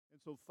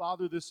And so,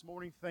 Father, this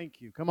morning,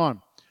 thank you. Come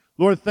on.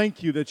 Lord,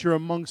 thank you that you're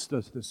amongst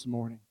us this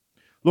morning.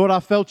 Lord,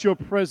 I felt your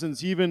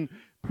presence, even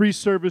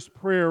pre-service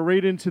prayer,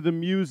 right into the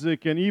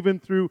music, and even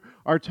through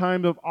our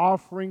time of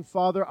offering.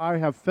 Father, I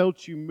have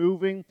felt you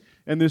moving.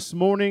 And this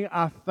morning,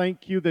 I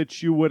thank you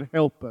that you would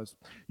help us.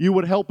 You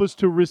would help us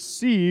to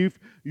receive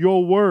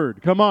your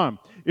word. Come on.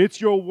 It's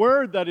your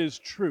word that is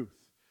truth.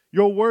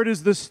 Your word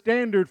is the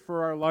standard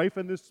for our life.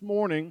 And this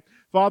morning,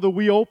 Father,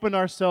 we open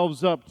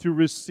ourselves up to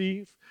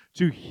receive,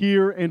 to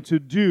hear, and to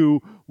do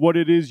what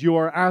it is you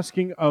are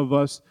asking of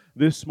us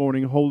this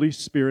morning. Holy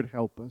Spirit,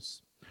 help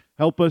us.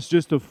 Help us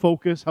just to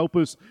focus. Help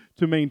us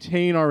to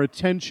maintain our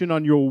attention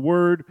on your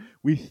word.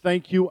 We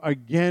thank you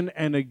again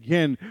and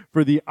again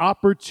for the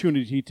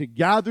opportunity to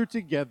gather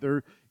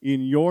together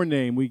in your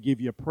name. We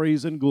give you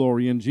praise and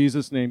glory in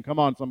Jesus' name. Come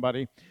on,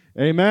 somebody.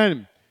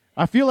 Amen.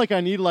 I feel like I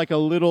need like a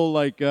little,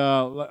 like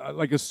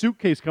a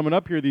suitcase coming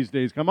up here these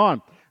days. Come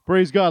on.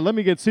 Praise God. Let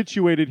me get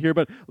situated here.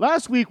 But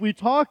last week we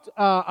talked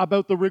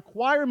about the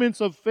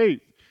requirements of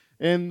faith.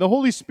 And the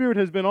Holy Spirit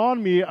has been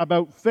on me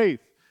about faith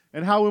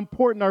and how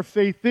important our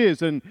faith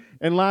is. And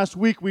last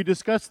week we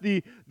discussed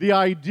the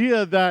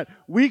idea that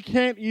we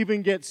can't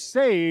even get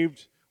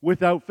saved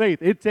without faith.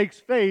 It takes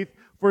faith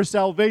for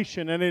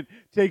salvation, and it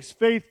takes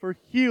faith for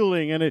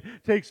healing, and it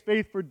takes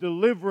faith for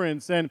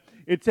deliverance, and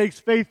it takes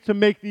faith to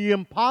make the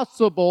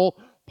impossible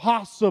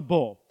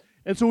possible.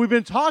 And so we've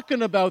been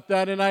talking about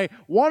that, and I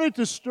wanted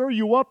to stir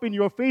you up in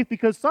your faith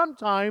because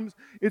sometimes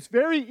it's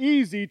very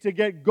easy to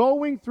get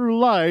going through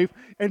life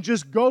and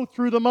just go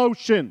through the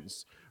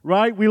motions,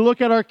 right? We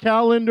look at our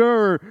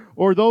calendar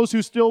or those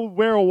who still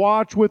wear a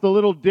watch with a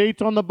little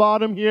date on the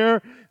bottom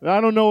here. I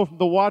don't know if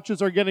the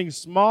watches are getting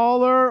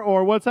smaller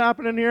or what's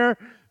happening here,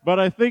 but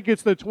I think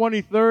it's the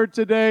 23rd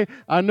today.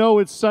 I know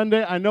it's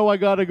Sunday. I know I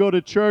got to go to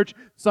church.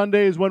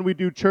 Sunday is when we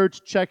do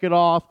church, check it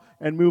off,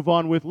 and move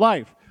on with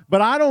life.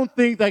 But I don't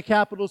think that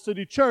Capital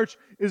City Church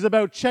is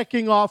about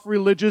checking off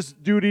religious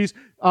duties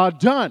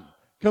done,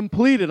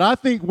 completed. I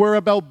think we're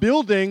about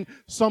building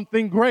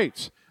something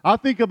great. I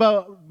think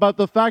about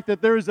the fact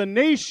that there is a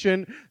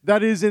nation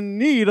that is in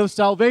need of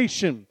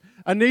salvation,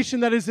 a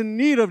nation that is in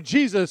need of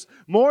Jesus.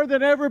 More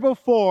than ever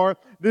before,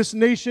 this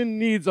nation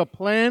needs a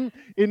plan.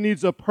 It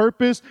needs a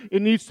purpose.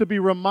 It needs to be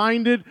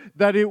reminded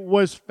that it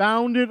was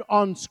founded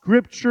on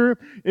Scripture.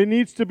 It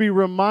needs to be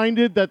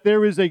reminded that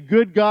there is a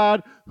good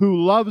God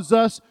who loves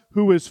us,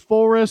 who is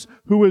for us,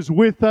 who is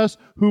with us,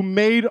 who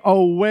made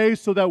a way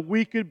so that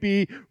we could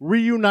be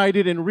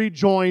reunited and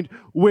rejoined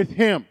with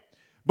Him.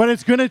 But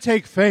it's going to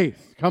take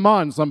faith. Come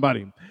on,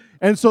 somebody.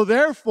 And so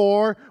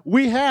therefore,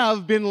 we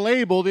have been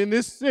labeled in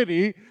this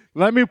city,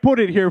 let me put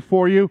it here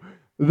for you,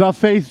 the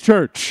Faith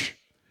Church.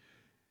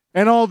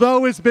 And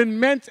although it's been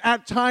meant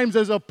at times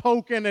as a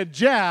poke and a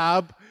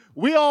jab,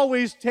 we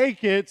always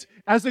take it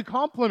as a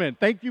compliment.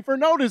 Thank you for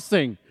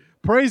noticing.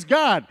 Praise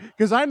God.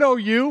 Because I know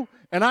you,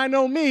 and I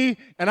know me,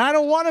 and I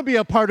don't want to be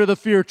a part of the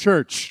fear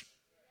church.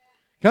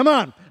 Come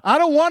on. I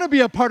don't want to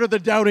be a part of the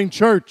doubting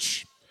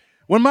church.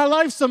 When my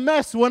life's a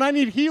mess, when I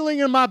need healing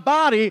in my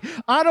body,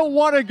 I don't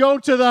want to go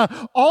to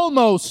the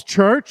almost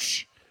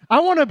church. I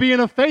want to be in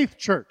a faith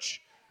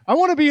church. I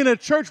want to be in a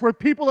church where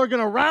people are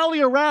going to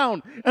rally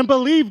around and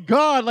believe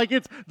God like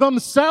it's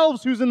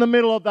themselves who's in the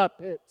middle of that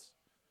pit.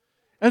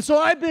 And so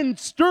I've been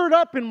stirred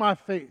up in my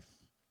faith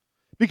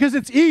because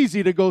it's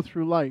easy to go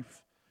through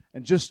life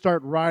and just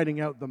start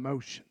riding out the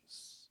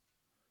motions.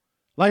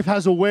 Life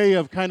has a way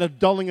of kind of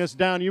dulling us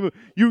down. You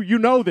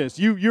know this.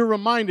 You're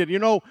reminded. You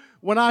know,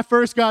 when I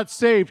first got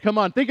saved, come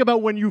on, think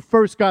about when you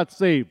first got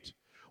saved.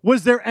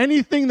 Was there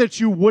anything that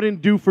you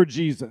wouldn't do for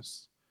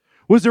Jesus?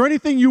 Was there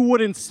anything you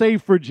wouldn't say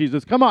for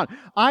Jesus? Come on.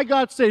 I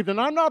got saved, and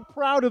I'm not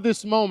proud of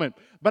this moment,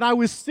 but I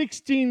was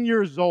 16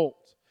 years old.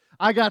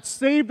 I got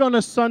saved on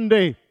a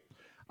Sunday.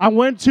 I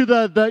went to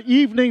the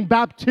evening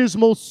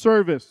baptismal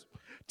service.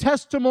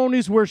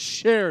 Testimonies were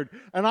shared,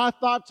 and I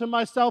thought to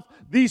myself,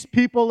 these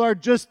people are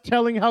just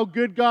telling how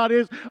good God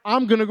is.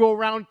 I'm going to go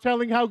around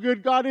telling how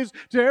good God is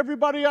to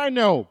everybody I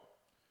know.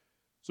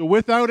 So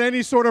without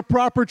any sort of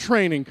proper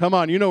training, come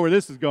on, you know where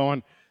this is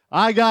going.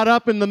 I got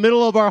up in the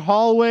middle of our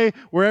hallway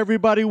where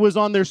everybody was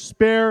on their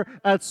spare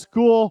at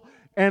school,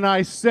 and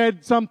I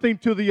said something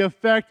to the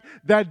effect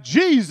that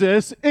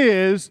Jesus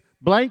is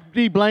blank,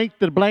 blank,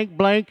 the blank,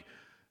 blank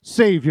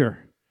Savior.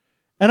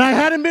 And I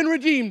hadn't been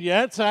redeemed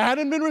yet, so I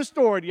hadn't been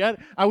restored yet.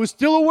 I was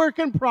still a work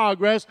in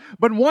progress.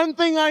 But one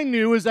thing I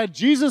knew is that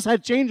Jesus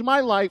had changed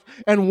my life,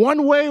 and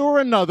one way or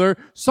another,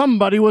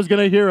 somebody was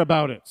going to hear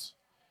about it.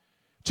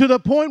 To the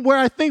point where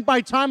I think by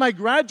the time I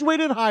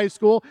graduated high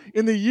school,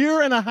 in the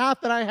year and a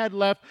half that I had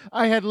left,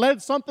 I had led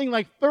something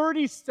like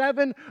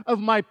 37 of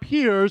my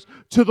peers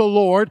to the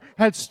Lord,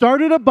 had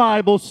started a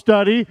Bible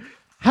study,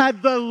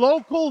 had the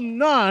local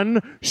nun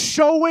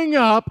showing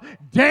up,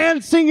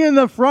 dancing in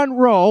the front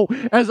row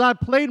as I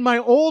played my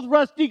old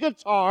rusty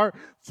guitar,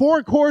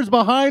 4 chords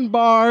behind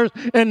bars,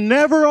 and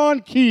never on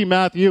key,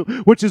 Matthew,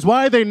 which is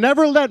why they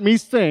never let me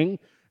sing.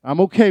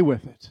 I'm okay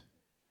with it.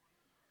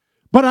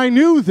 But I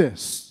knew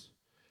this,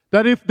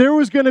 that if there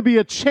was going to be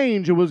a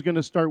change, it was going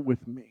to start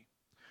with me.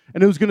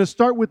 And it was going to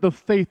start with the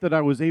faith that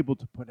I was able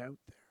to put out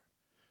there.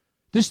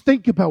 Just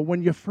think about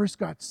when you first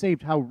got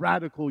saved, how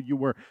radical you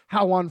were,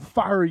 how on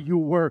fire you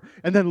were,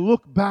 and then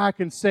look back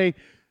and say,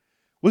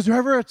 was there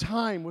ever a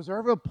time, was there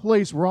ever a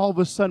place where all of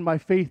a sudden my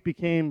faith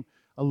became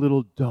a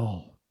little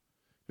dull?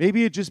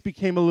 Maybe it just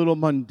became a little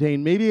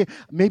mundane.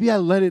 Maybe I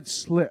let it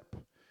slip.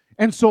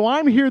 And so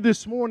I'm here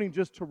this morning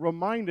just to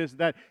remind us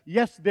that,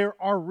 yes, there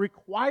are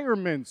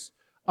requirements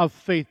of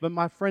faith, but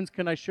my friends,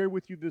 can I share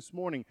with you this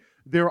morning,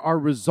 there are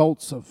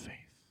results of faith.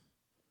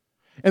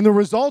 And the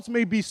results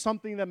may be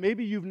something that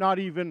maybe you've not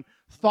even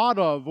thought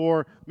of,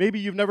 or maybe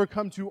you've never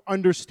come to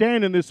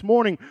understand. And this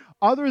morning,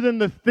 other than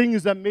the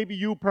things that maybe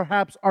you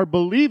perhaps are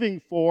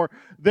believing for,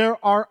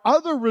 there are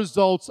other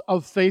results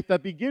of faith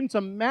that begin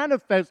to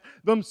manifest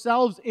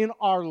themselves in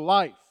our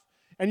life.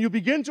 And you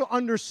begin to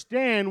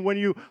understand when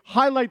you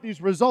highlight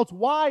these results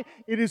why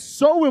it is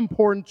so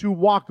important to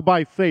walk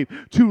by faith,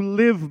 to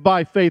live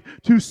by faith,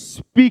 to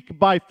speak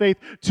by faith,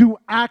 to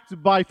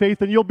act by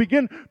faith. And you'll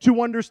begin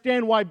to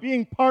understand why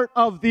being part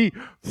of the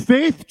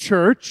faith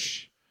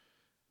church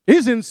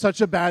isn't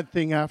such a bad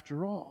thing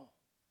after all.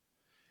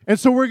 And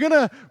so we're going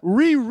to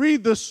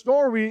reread the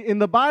story in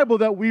the Bible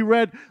that we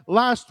read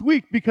last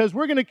week, because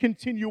we're going to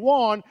continue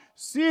on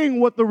seeing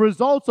what the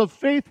results of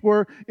faith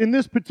were in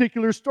this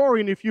particular story.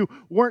 And if you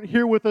weren't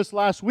here with us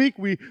last week,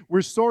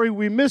 we're sorry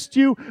we missed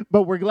you,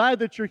 but we're glad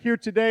that you're here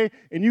today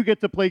and you get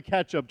to play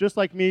catch-up, just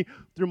like me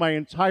through my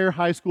entire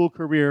high school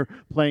career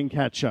playing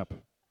catch-up.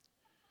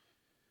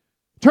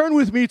 Turn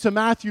with me to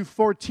Matthew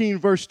 14,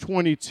 verse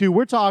 22.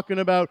 We're talking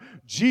about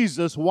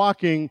Jesus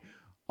walking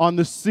on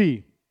the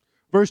sea.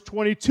 Verse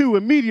 22,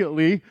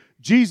 immediately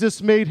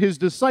Jesus made his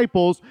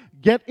disciples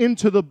get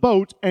into the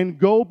boat and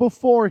go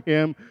before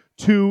him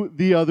to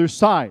the other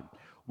side,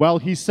 while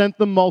he sent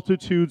the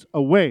multitudes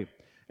away.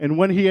 And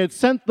when he had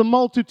sent the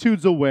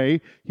multitudes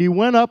away, he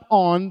went up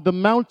on the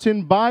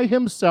mountain by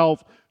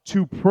himself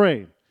to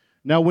pray.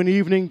 Now when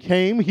evening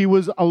came, he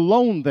was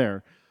alone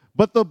there,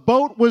 but the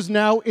boat was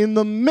now in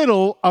the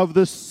middle of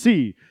the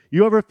sea.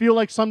 You ever feel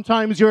like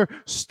sometimes you're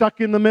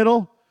stuck in the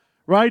middle?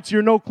 Right? So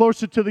you're no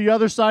closer to the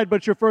other side,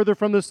 but you're further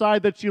from the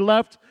side that you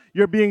left.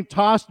 You're being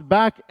tossed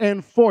back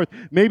and forth.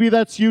 Maybe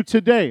that's you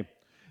today.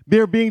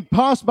 They're being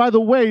tossed by the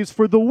waves,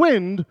 for the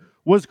wind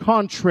was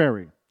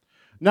contrary.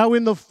 Now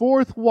in the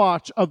fourth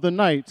watch of the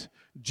night,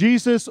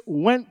 Jesus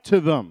went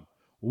to them,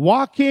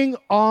 walking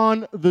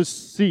on the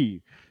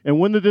sea. And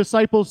when the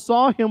disciples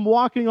saw him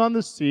walking on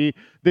the sea,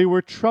 they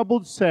were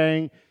troubled,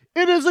 saying,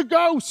 "It is a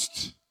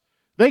ghost!"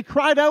 They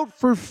cried out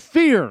for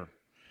fear.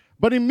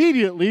 But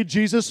immediately,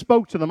 Jesus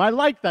spoke to them. I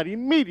like that.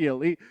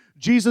 Immediately,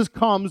 Jesus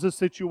calms the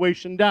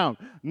situation down,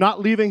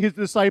 not leaving his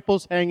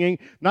disciples hanging,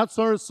 not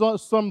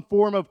some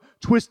form of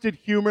twisted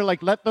humor,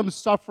 like let them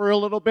suffer a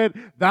little bit.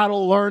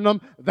 That'll learn them.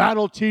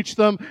 That'll teach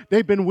them.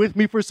 They've been with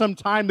me for some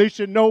time. They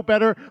should know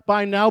better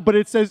by now. But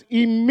it says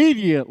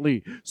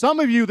immediately.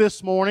 Some of you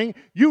this morning,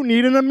 you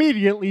need an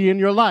immediately in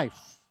your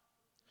life.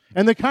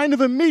 And the kind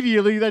of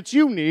immediately that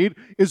you need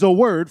is a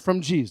word from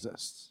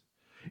Jesus.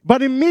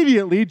 But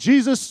immediately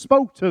Jesus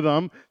spoke to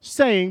them,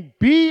 saying,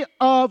 "Be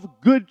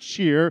of good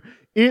cheer,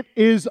 it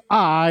is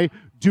I,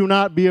 do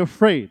not be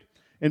afraid."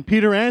 And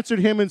Peter answered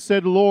him and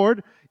said,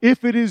 "Lord,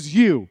 if it is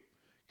you,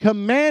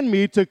 command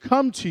me to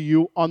come to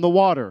you on the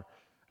water."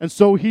 And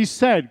so he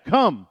said,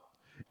 "Come."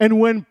 And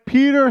when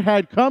Peter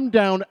had come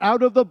down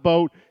out of the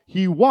boat,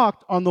 he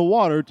walked on the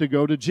water to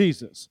go to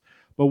Jesus.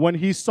 But when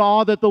he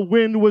saw that the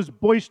wind was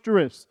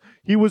boisterous,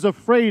 he was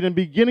afraid, and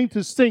beginning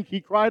to sink,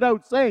 he cried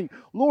out, saying,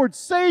 "Lord,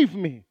 save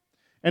me."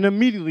 And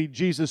immediately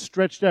Jesus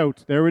stretched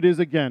out, there it is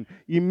again,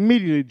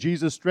 immediately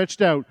Jesus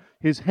stretched out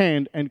his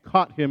hand and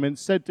caught him and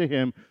said to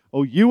him,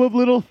 "O you of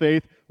little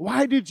faith,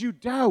 why did you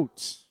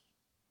doubt?"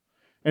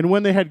 And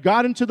when they had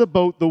got into the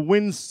boat, the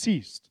wind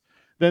ceased.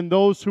 Then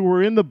those who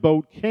were in the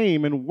boat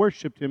came and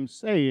worshipped him,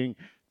 saying,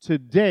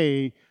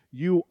 "Today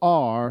you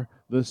are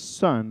the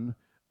Son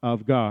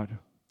of God."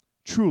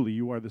 Truly,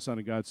 you are the Son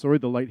of God. Sorry,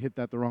 the light hit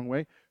that the wrong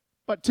way.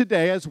 But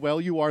today as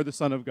well, you are the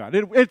Son of God.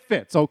 It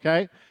fits,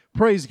 okay?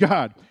 Praise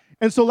God.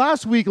 And so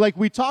last week, like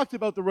we talked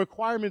about the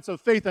requirements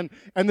of faith, and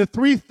the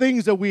three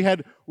things that we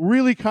had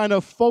really kind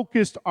of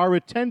focused our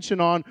attention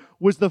on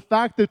was the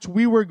fact that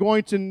we were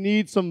going to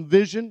need some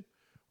vision.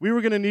 We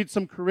were going to need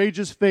some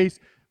courageous faith,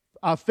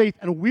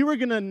 and we were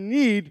going to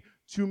need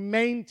to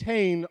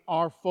maintain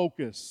our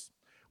focus.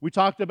 We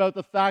talked about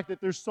the fact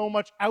that there's so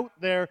much out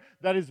there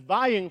that is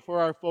vying for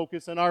our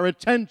focus and our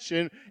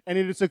attention, and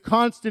it is a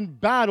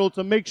constant battle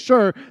to make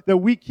sure that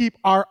we keep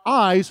our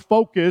eyes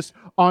focused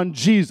on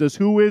Jesus,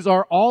 who is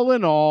our all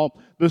in all,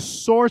 the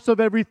source of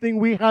everything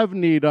we have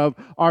need of,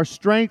 our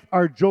strength,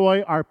 our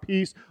joy, our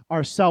peace,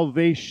 our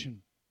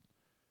salvation.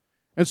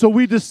 And so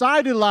we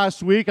decided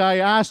last week, I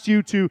asked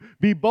you to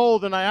be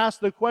bold, and I asked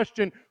the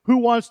question, who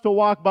wants to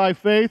walk by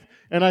faith?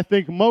 And I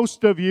think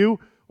most of you,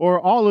 or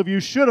all of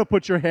you, should have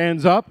put your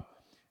hands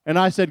up. And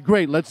I said,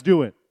 great, let's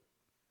do it.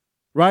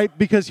 Right?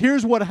 Because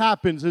here's what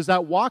happens, is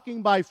that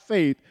walking by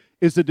faith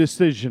is a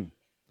decision.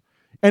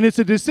 And it's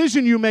a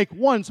decision you make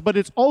once, but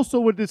it's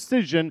also a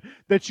decision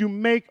that you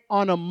make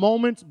on a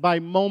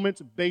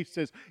moment-by-moment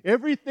basis.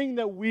 Everything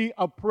that we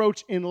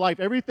approach in life,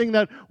 everything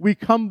that we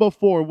come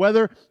before,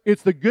 whether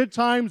it's the good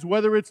times,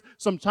 whether it's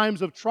some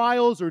times of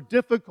trials or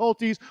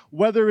difficulties,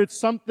 whether it's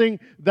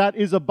something that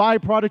is a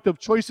byproduct of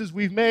choices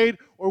we've made,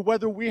 or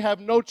whether we have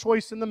no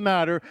choice in the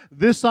matter,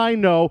 this I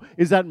know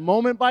is that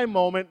moment by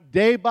moment,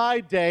 day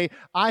by day,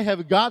 I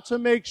have got to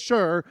make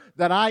sure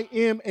that I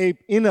am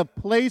in a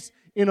place,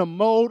 in a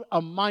mode,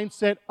 a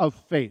mindset of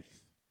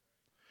faith.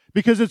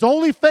 Because it's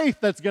only faith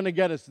that's going to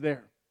get us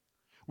there.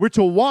 We're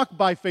to walk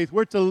by faith.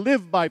 We're to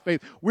live by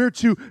faith. We're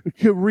to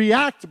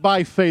react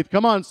by faith.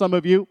 Come on, some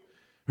of you,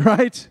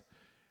 right?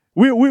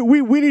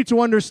 We need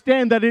to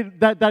understand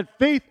that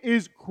faith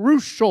is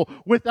crucial.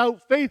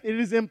 Without faith, it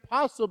is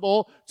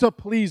impossible to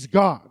please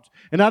God.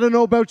 And I don't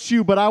know about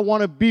you, but I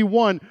want to be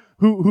one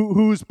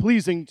who's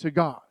pleasing to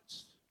God.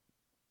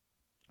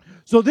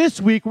 So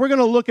this week, we're going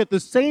to look at the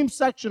same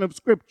section of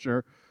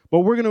Scripture, but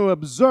we're going to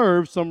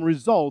observe some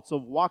results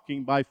of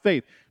walking by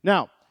faith.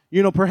 Now,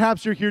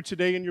 perhaps you're here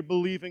today and you're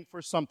believing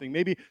for something.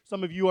 Maybe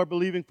some of you are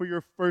believing for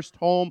your first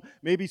home.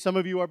 Maybe some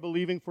of you are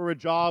believing for a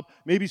job.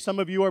 Maybe some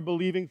of you are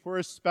believing for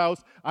a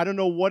spouse. I don't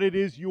know what it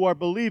is you are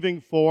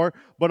believing for,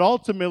 but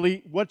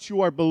ultimately, what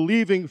you are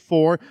believing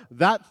for,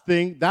 that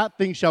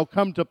thing shall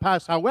come to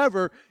pass.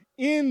 However,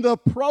 in the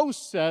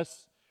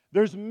process,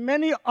 there's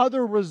many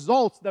other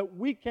results that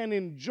we can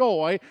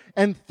enjoy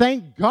and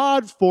thank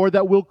God for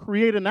that will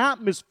create an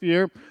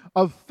atmosphere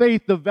of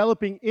faith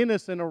developing in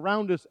us and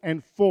around us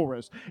and for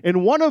us.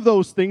 And one of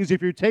those things,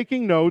 if you're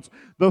taking notes,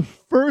 the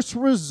first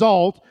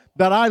result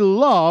that I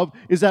love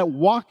is that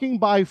walking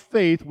by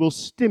faith will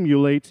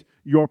stimulate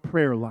your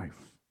prayer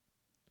life.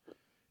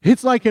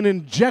 It's like an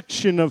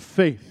injection of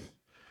faith.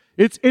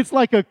 It's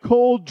like a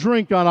cold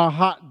drink on a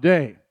hot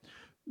day.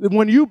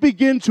 When you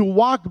begin to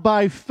walk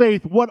by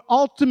faith, what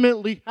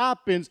ultimately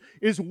happens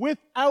is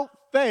without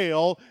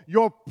fail,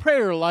 your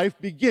prayer life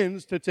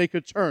begins to take a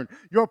turn.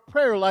 Your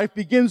prayer life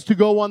begins to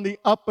go on the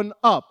up and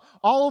up.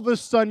 All of a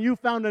sudden, you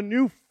found a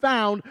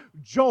newfound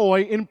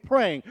joy in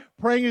praying.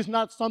 Praying is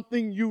not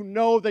something you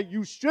know that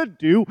you should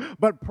do,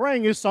 but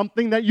praying is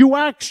something that you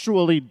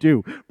actually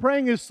do.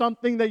 Praying is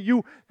something that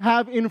you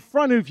have in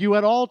front of you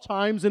at all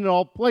times and in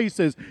all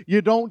places.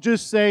 You don't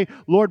just say,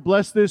 Lord,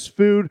 bless this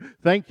food.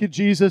 Thank you,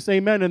 Jesus.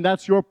 Amen. And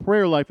that's your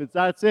prayer life.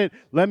 That's it.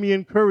 Let me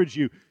encourage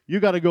you.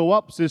 You got to go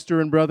up, sister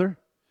and brother.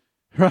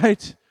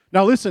 Right?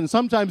 Now listen,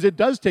 sometimes it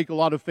does take a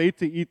lot of faith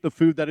to eat the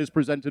food that is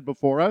presented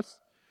before us.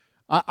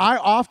 I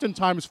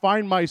oftentimes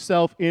find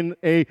myself in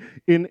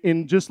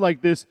just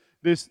like this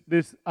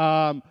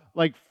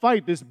like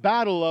fight, this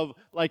battle of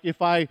like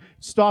if I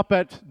stop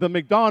at the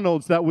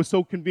McDonald's that was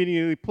so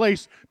conveniently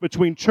placed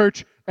between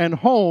church and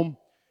home,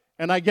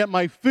 and I get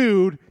my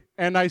food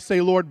and I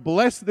say, Lord,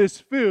 bless this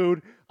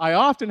food, I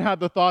often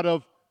have the thought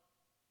of,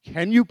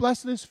 can you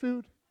bless this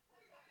food?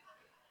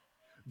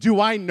 Do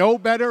I know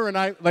better?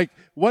 And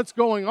what's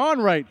going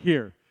on right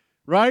here,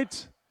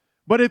 right?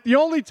 But if the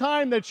only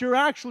time that you're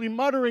actually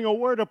muttering a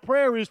word of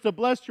prayer is to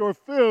bless your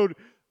food,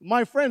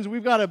 my friends,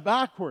 we've got it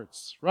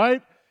backwards,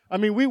 right? I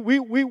mean,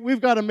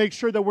 we've got to make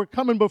sure that we're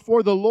coming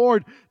before the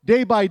Lord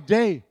day by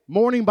day,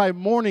 morning by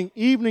morning,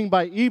 evening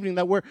by evening,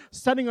 that we're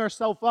setting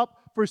ourselves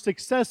up for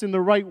success in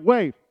the right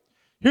way.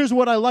 Here's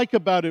what I like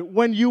about it.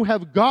 When you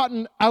have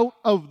gotten out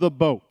of the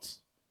boat,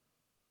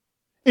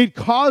 it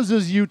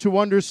causes you to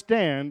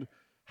understand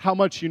how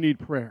much you need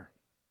prayer.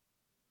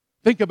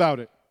 Think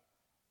about it.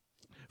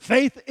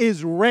 Faith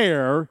is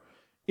rare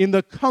in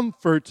the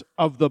comfort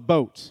of the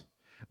boat,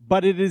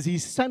 but it is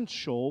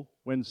essential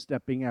when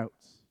stepping out.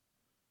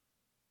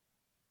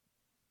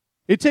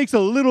 It takes a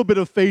little bit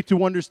of faith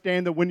to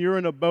understand that when you're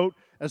in a boat,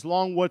 as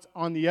long as what's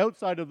on the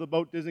outside of the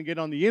boat doesn't get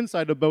on the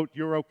inside of the boat,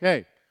 you're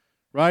okay,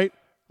 right?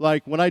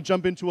 Like when I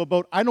jump into a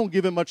boat, I don't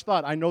give it much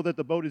thought. I know that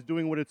the boat is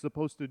doing what it's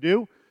supposed to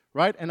do,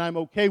 right? And I'm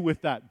okay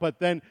with that. But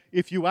then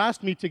if you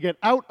ask me to get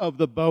out of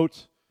the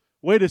boat,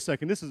 wait a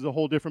second, this is a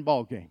whole different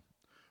ball game.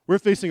 We're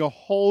facing a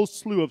whole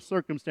slew of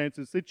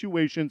circumstances,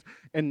 situations,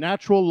 and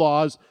natural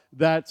laws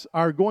that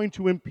are going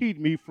to impede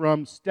me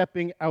from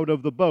stepping out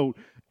of the boat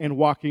and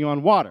walking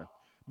on water.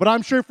 But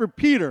I'm sure for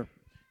Peter,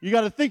 you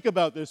got to think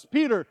about this.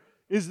 Peter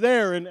is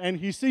there and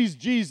he sees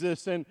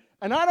Jesus, and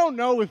I don't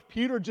know if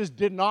Peter just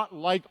did not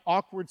like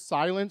awkward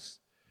silence.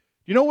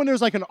 You know when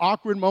there's like an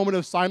awkward moment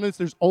of silence,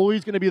 there's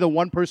always going to be the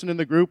one person in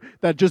the group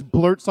that just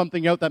blurts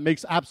something out that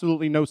makes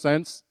absolutely no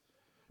sense.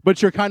 But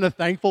you're kind of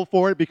thankful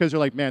for it because you're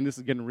like, man, this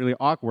is getting really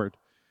awkward,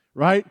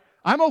 right?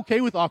 I'm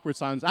okay with awkward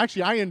silence.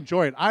 Actually, I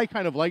enjoy it. I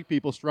kind of like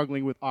people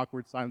struggling with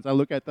awkward silence. I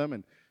look at them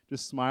and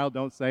just smile,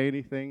 don't say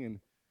anything, and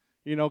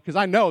because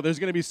I know there's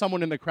going to be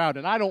someone in the crowd,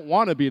 and I don't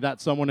want to be that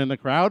someone in the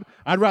crowd.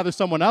 I'd rather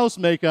someone else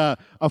make a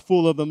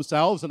fool of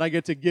themselves, and I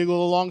get to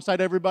giggle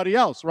alongside everybody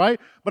else, right?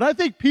 But I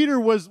think Peter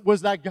was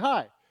that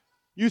guy.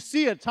 You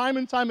see it time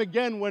and time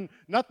again when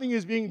nothing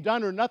is being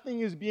done or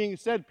nothing is being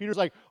said. Peter's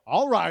like,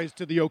 I'll rise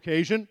to the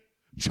occasion.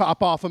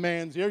 Chop off a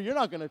man's ear. You're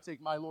not going to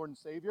take my Lord and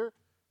Savior,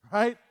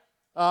 right?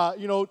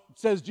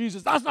 says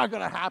Jesus, that's not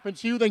going to happen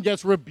to you, then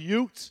gets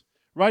rebuked,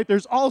 right?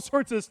 There's all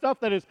sorts of stuff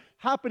that is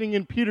happening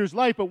in Peter's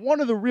life. But one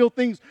of the real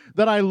things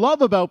that I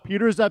love about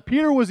Peter is that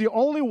Peter was the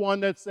only one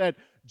that said,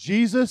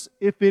 Jesus,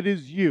 if it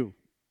is you,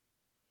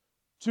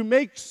 to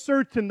make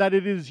certain that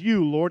it is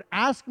you, Lord,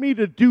 ask me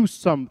to do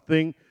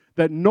something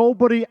that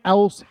nobody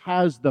else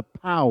has the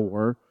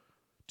power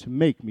to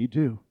make me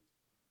do.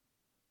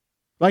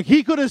 Like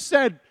he could have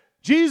said,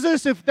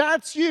 Jesus, if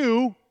that's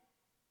you,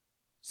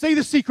 say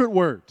the secret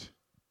word.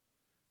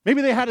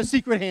 Maybe they had a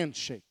secret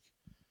handshake.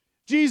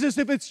 Jesus,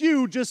 if it's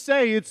you, just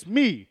say it's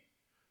me.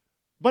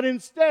 But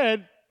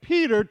instead,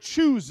 Peter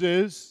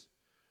chooses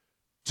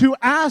to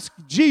ask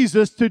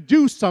Jesus to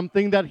do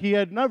something that he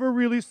had never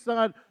really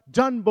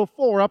done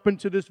before up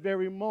until this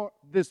very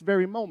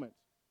moment.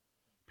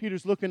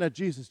 Peter's looking at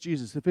Jesus.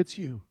 Jesus, if it's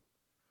you,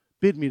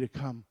 bid me to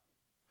come.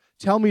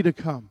 Tell me to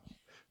come.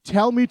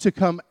 Tell me to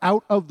come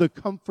out of the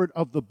comfort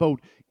of the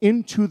boat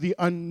into the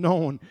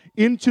unknown,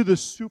 into the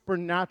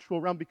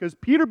supernatural realm. Because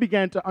Peter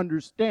began to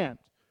understand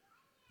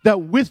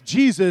that with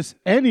Jesus,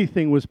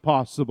 anything was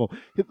possible.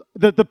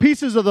 That the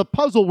pieces of the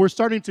puzzle were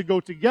starting to go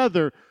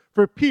together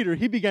for Peter.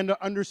 He began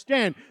to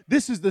understand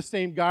this is the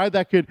same guy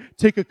that could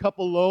take a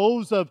couple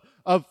loaves of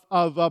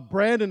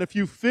bread and a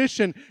few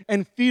fish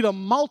and feed a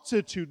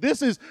multitude.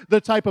 This is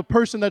the type of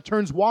person that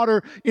turns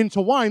water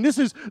into wine. This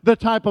is the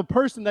type of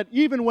person that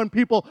even when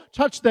people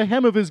touch the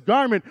hem of his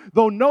garment,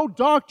 though no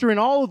doctor in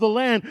all of the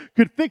land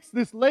could fix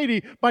this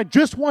lady, by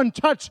just one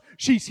touch,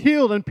 she's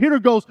healed. And Peter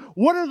goes,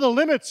 what are the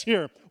limits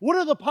here? What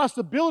are the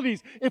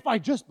possibilities if I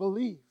just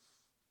believe?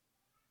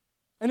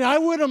 And I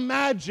would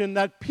imagine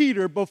that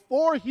Peter,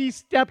 before he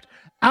stepped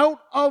out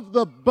of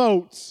the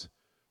boat,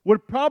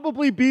 would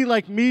probably be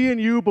like me and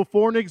you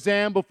before an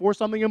exam, before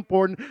something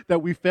important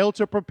that we fail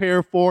to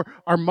prepare for,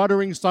 are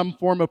muttering some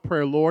form of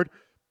prayer. Lord,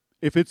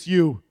 if it's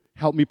you,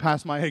 help me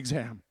pass my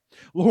exam.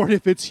 Lord,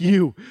 if it's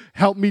you,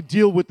 help me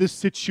deal with this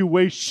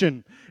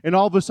situation. And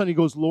all of a sudden he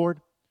goes, Lord,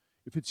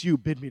 if it's you,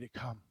 bid me to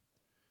come.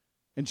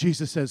 And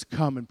Jesus says,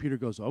 come. And Peter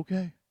goes,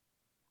 okay.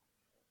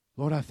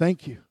 Lord, I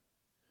thank you.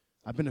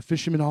 I've been a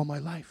fisherman all my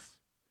life.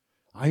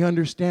 I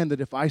understand that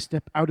if I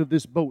step out of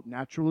this boat,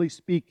 naturally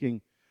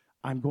speaking,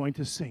 I'm going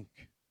to sink.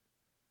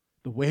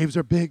 The waves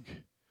are big.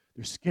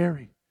 They're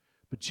scary.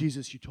 But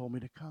Jesus, you told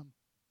me to come.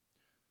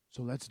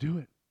 So let's do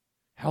it.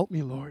 Help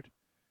me, Lord.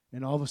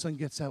 And all of a sudden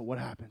gets out. What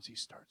happens? He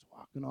starts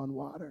walking on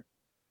water.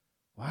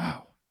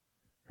 Wow.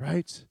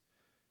 Right?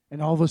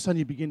 And all of a sudden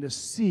you begin to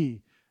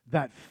see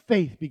that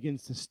faith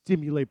begins to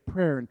stimulate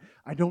prayer. And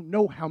I don't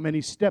know how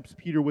many steps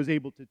Peter was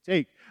able to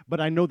take, but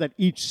I know that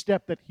each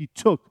step that he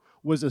took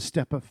was a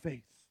step of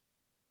faith.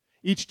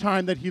 Each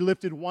time that he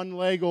lifted one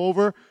leg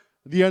over,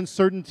 the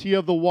uncertainty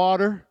of the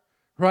water,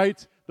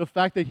 right? The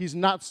fact that he's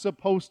not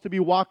supposed to be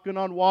walking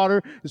on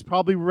water is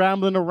probably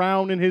rambling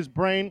around in his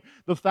brain.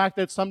 The fact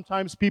that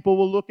sometimes people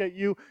will look at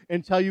you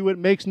and tell you it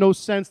makes no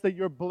sense that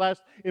you're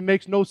blessed. It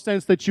makes no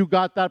sense that you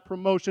got that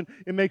promotion.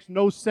 It makes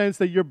no sense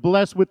that you're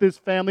blessed with this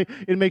family.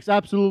 It makes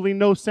absolutely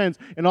no sense.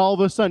 And all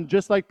of a sudden,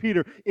 just like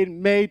Peter, it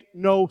made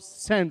no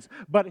sense.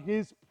 But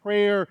his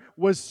prayer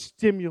was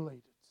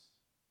stimulated.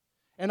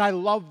 And I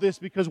love this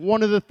because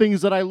one of the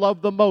things that I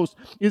love the most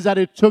is that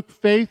it took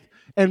faith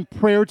and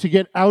prayer to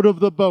get out of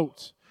the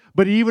boat.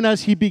 But even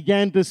as he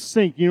began to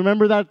sink, you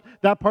remember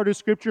that part of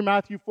Scripture,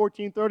 Matthew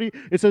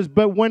 14:30? It says,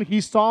 but when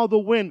he saw the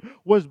wind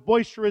was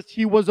boisterous,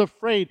 he was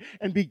afraid,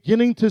 and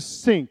beginning to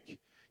sink,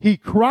 he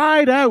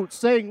cried out,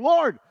 saying,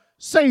 Lord,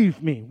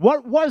 save me.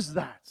 What was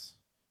that?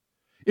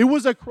 It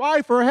was a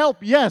cry for help,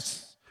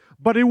 yes,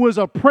 but it was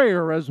a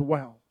prayer as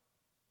well.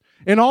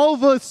 And all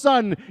of a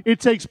sudden,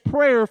 it takes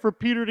prayer for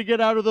Peter to get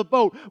out of the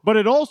boat, but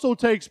it also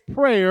takes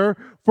prayer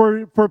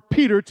for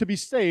Peter to be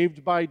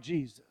saved by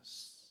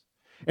Jesus.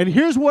 And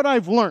here's what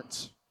I've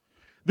learned.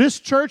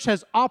 This church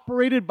has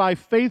operated by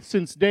faith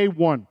since day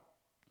one.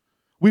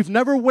 We've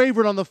never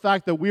wavered on the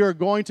fact that we are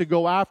going to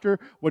go after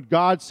what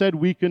God said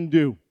we can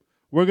do.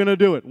 We're going to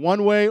do it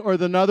one way or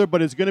the other,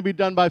 but it's going to be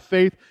done by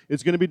faith.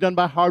 It's going to be done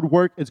by hard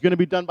work. It's going to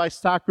be done by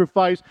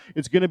sacrifice.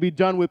 It's going to be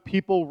done with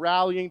people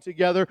rallying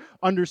together,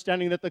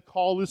 understanding that the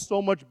call is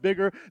so much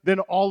bigger than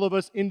all of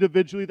us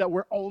individually, that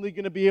we're only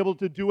going to be able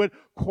to do it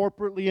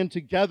corporately and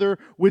together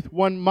with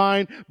one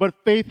mind. But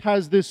faith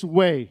has this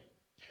way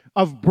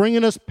of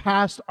bringing us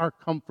past our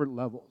comfort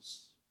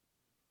levels,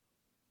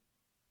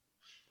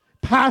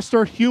 past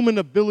our human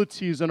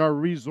abilities and our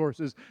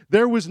resources.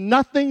 There was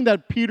nothing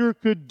that Peter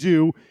could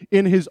do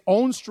in his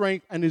own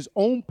strength and his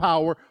own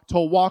power to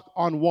walk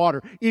on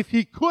water. If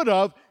he could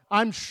have,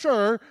 I'm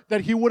sure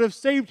that he would have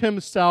saved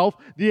himself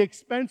the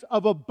expense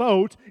of a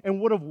boat and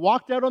would have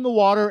walked out on the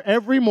water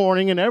every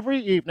morning and every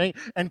evening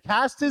and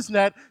cast his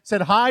net,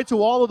 said hi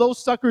to all of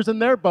those suckers in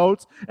their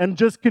boats, and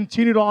just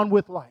continued on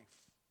with life.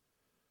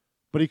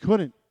 But he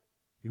couldn't.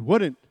 He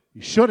wouldn't.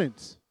 He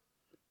shouldn't.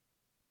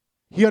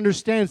 He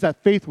understands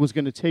that faith was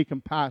going to take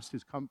him past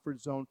his comfort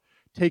zone,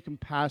 take him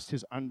past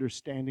his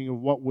understanding of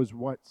what was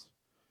what.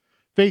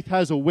 Faith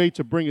has a way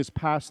to bring us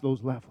past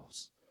those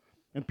levels.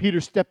 And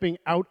Peter, stepping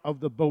out of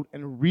the boat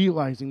and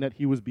realizing that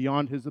he was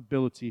beyond his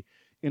ability,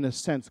 in a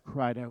sense,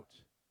 cried out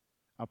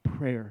a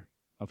prayer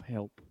of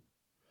help.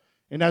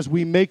 And as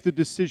we make the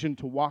decision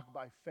to walk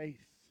by faith,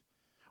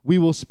 we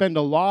will spend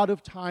a lot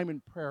of time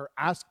in prayer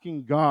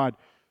asking God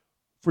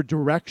for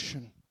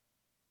direction.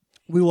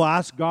 We will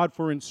ask God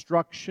for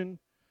instruction.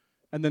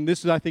 And then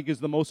this, I think, is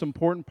the most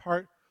important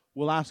part.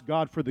 We'll ask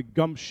God for the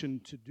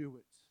gumption to do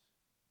it.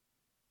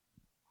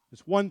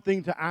 It's one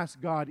thing to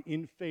ask God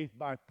in faith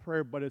by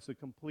prayer, but it's a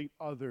complete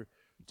other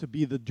to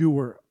be the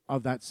doer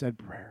of that said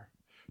prayer.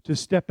 To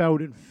step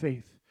out in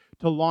faith,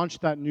 to launch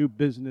that new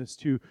business,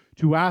 to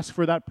ask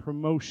for that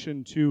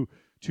promotion, to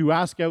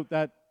ask out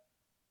that,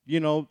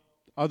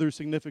 other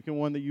significant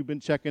one that you've been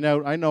checking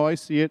out. I know, I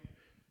see it.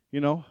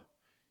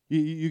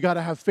 You got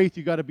to have faith.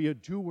 You got to be a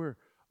doer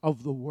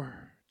of the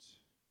word.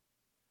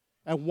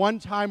 At one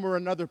time or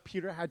another,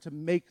 Peter had to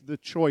make the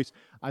choice.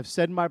 I've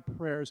said my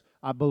prayers.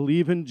 I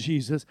believe in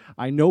Jesus.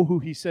 I know who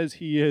he says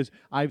he is.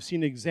 I've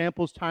seen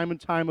examples time and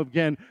time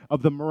again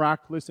of the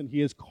miraculous, and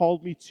he has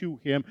called me to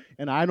him.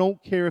 And I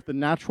don't care if the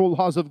natural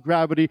laws of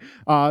gravity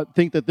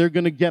think that they're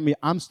going to get me.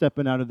 I'm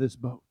stepping out of this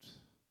boat.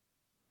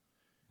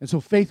 And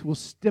so faith will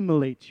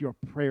stimulate your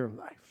prayer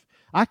life.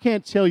 I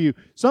can't tell you,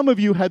 some of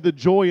you had the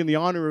joy and the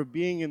honor of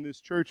being in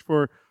this church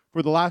for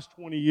the last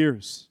 20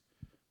 years.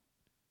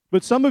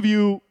 But some of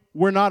you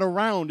were not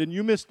around, and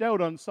you missed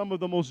out on some of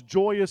the most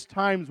joyous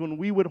times when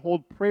we would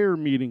hold prayer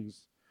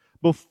meetings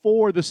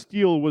before the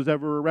steel was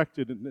ever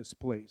erected in this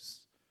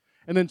place.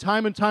 And then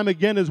time and time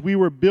again, as we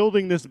were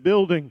building this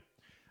building,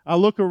 I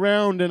look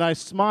around and I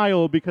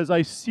smile because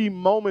I see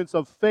moments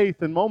of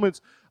faith and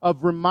moments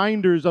of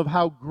reminders of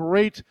how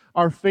great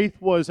our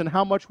faith was and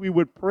how much we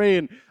would pray.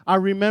 And I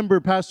remember,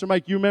 Pastor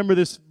Mike, you remember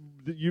this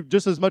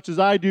just as much as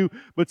I do,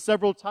 but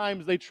several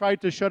times they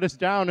tried to shut us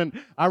down.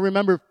 And I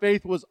remember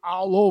faith was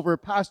all over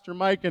Pastor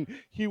Mike, and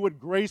he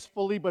would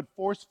gracefully but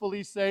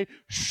forcefully say,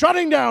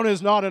 shutting down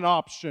is not an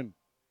option.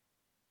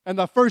 And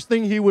the first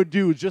thing he would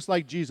do is, just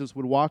like Jesus,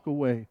 would walk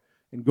away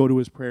and go to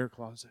his prayer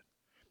closet.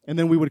 And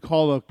then we would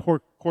call a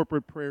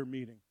corporate prayer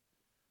meeting.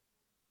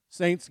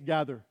 Saints,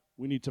 gather.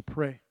 We need to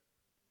pray.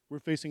 We're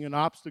facing an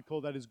obstacle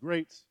that is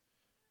great,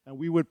 and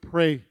we would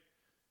pray.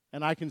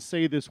 And I can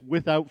say this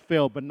without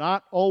fail, but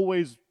not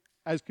always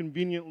as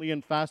conveniently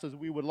and fast as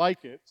we would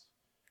like it.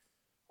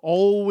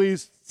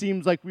 Always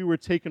seems like we were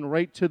taken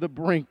right to the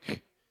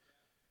brink.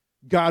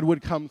 God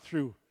would come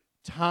through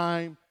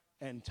time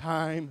and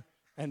time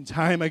and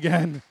time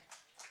again.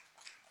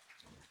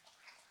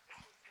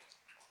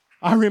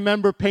 I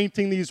remember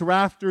painting these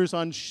rafters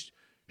on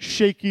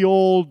shaky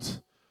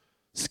old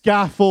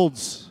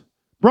scaffolds.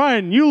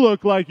 Brian, you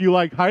look like you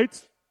like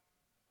heights.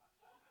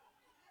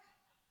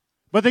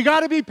 But they got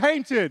to be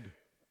painted.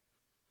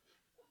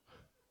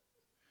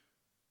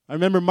 I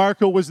remember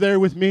Marco was there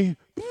with me.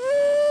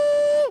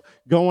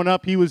 Going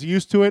up, he was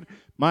used to it.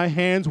 My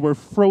hands were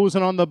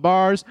frozen on the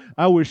bars.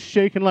 I was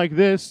shaking like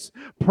this,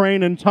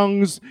 praying in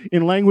tongues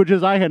in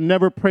languages I had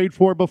never prayed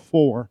for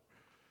before.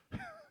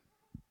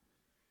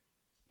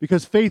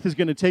 Because faith is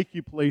going to take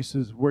you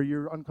places where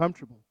you're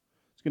uncomfortable.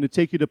 It's going to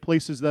take you to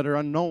places that are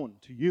unknown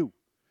to you.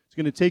 It's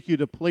going to take you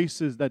to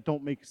places that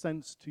don't make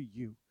sense to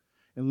you.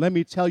 And let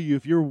me tell you,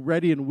 if you're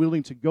ready and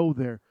willing to go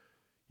there,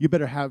 you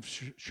better have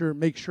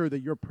make sure that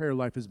your prayer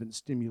life has been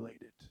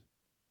stimulated.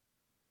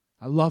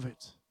 I love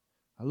it.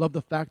 I love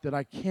the fact that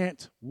I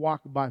can't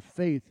walk by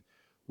faith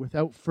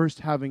without first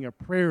having a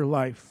prayer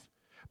life,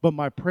 but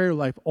my prayer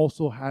life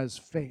also has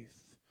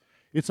faith.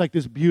 It's like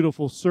this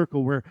beautiful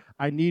circle where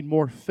I need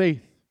more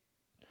faith.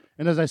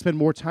 And as I spend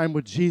more time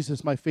with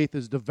Jesus, my faith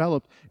is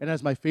developed. And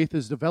as my faith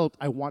is developed,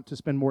 I want to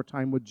spend more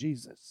time with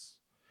Jesus.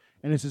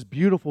 And it's this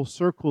beautiful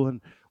circle,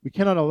 and we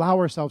cannot allow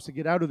ourselves to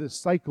get out of this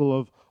cycle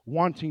of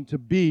wanting to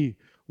be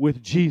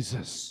with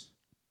Jesus.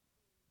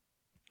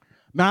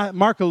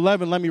 Mark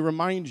 11, let me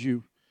remind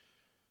you,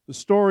 the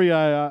story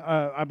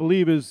I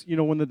believe is,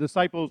 when the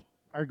disciples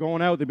are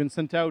going out, they've been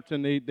sent out,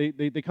 and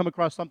they come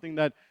across something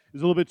that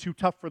is a little bit too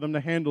tough for them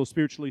to handle,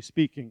 spiritually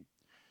speaking.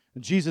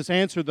 And Jesus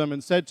answered them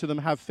and said to them,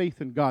 have faith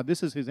in God.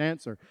 This is his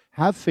answer.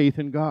 Have faith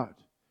in God.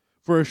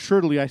 For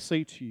assuredly I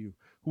say to you,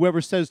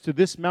 whoever says to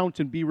this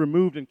mountain, be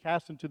removed and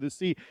cast into the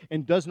sea,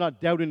 and does not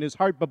doubt in his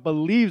heart, but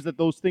believes that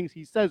those things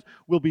he says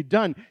will be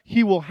done,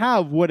 he will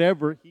have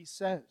whatever he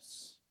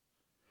says.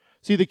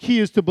 See, the key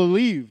is to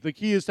believe. The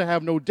key is to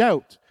have no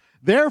doubt.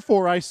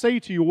 Therefore, I say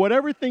to you,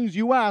 whatever things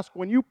you ask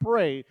when you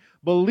pray,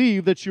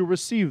 believe that you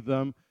receive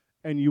them,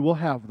 and you will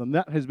have them.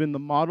 That has been the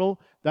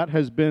model. That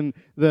has been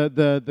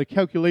the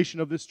calculation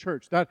of this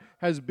church. That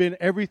has been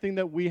everything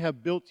that we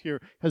have built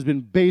here has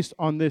been based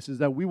on this, is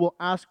that we will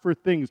ask for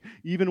things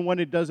even when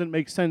it doesn't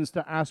make sense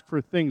to ask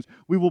for things.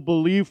 We will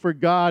believe for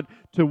God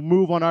to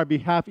move on our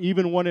behalf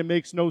even when it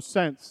makes no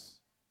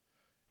sense.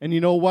 And you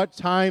know what?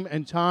 Time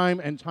and time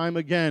and time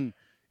again,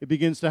 it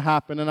begins to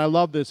happen. And I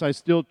love this. I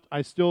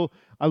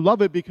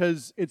love it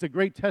because it's a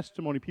great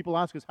testimony. People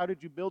ask us, how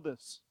did you build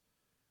this?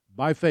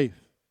 By faith.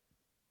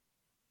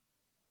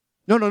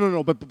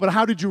 No. But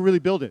how did you really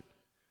build it?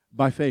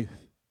 By faith.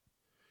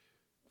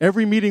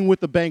 Every meeting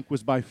with the bank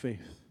was by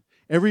faith.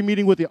 Every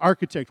meeting with the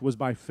architect was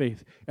by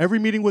faith. Every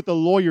meeting with the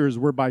lawyers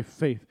were by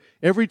faith.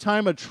 Every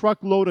time a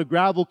truckload of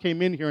gravel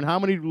came in here, and how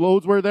many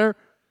loads were there?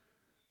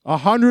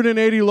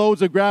 180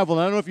 loads of gravel.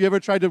 And I don't know if you ever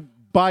tried to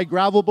buy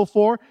gravel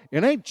before.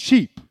 It ain't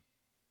cheap.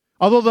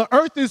 Although the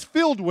earth is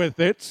filled with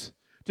it,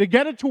 to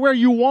get it to where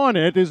you want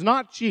it is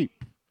not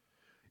cheap.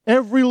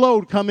 Every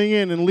load coming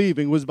in and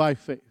leaving was by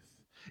faith.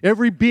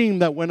 Every beam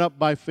that went up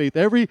by faith.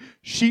 Every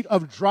sheet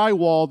of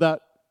drywall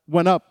that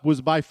went up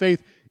was by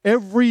faith.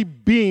 Every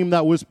beam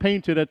that was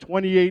painted at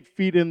 28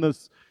 feet in the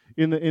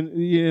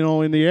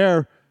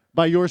air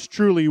by yours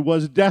truly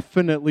was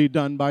definitely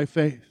done by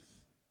faith.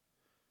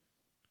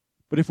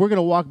 But if we're going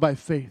to walk by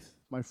faith,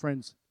 my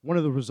friends, one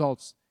of the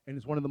results, and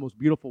it's one of the most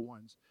beautiful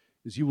ones,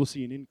 is you will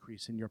see an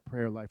increase in your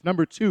prayer life.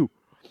 Number 2,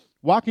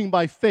 walking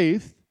by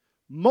faith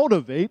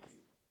motivates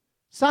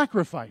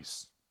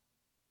sacrifice.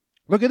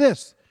 Look at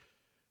this.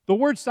 The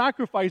word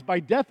sacrifice, by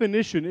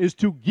definition, is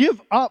to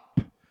give up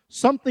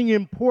something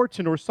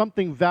important or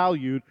something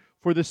valued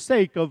for the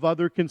sake of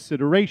other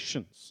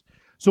considerations.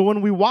 So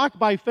when we walk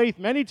by faith,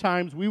 many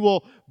times we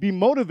will be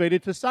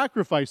motivated to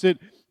sacrifice. It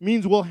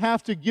means we'll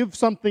have to give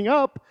something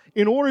up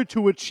in order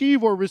to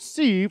achieve or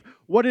receive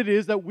what it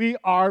is that we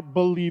are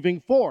believing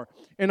for.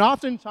 And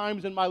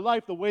oftentimes in my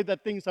life, the way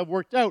that things have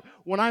worked out,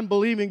 when I'm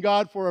believing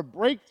God for a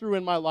breakthrough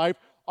in my life,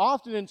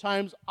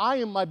 oftentimes I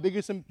am my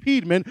biggest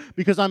impediment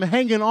because I'm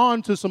hanging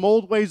on to some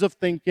old ways of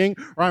thinking,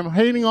 or I'm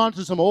hanging on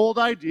to some old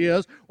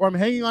ideas, or I'm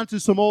hanging on to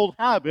some old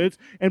habits.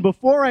 And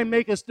before I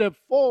make a step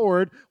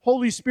forward,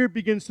 Holy Spirit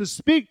begins to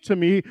speak to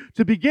me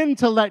to begin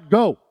to let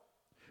go.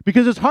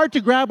 Because it's hard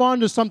to grab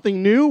onto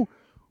something new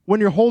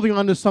when you're holding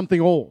on to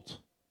something old.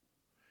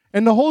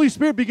 And the Holy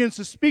Spirit begins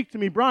to speak to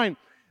me, Bryan,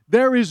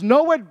 there is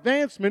no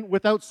advancement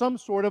without some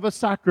sort of a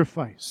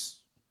sacrifice.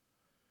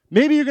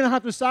 Maybe you're going to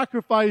have to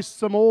sacrifice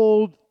some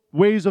old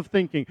ways of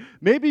thinking.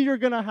 Maybe you're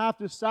going to have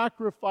to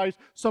sacrifice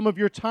some of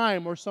your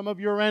time or some of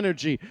your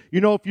energy. You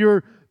know, if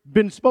you've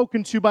been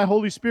spoken to by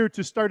Holy Spirit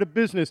to start a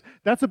business,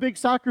 that's a big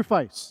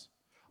sacrifice.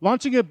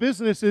 Launching a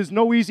business is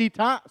no easy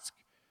task,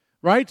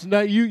 right? Now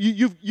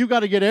you've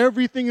got to get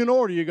everything in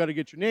order. You got to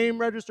get your name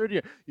registered.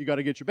 You got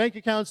to get your bank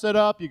account set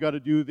up. You got to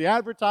do the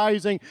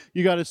advertising.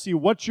 You got to see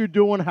what you're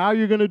doing, how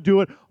you're going to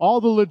do it,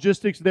 all the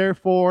logistics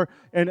therefore,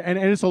 and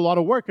it's a lot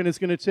of work, and it's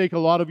going to take a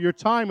lot of your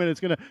time, and it's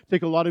going to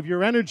take a lot of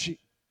your energy,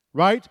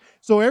 right?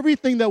 So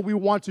everything that we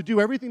want to do,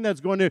 everything that's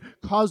going to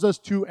cause us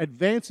to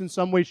advance in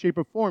some way, shape,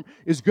 or form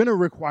is going to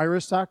require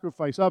a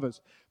sacrifice of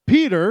us.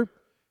 Peter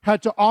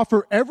had to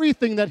offer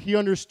everything that he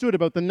understood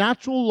about the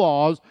natural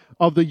laws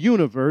of the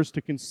universe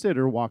to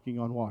consider walking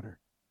on water.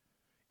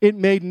 It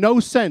made no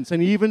sense,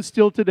 and even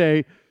still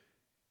today,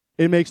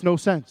 it makes no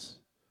sense.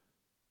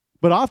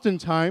 But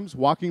oftentimes,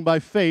 walking by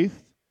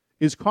faith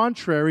is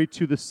contrary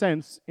to the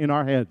sense in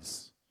our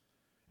heads.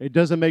 It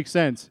doesn't make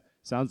sense.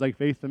 Sounds like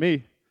faith to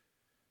me.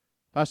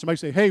 Pastor Mike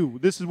say, hey,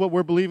 this is what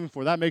we're believing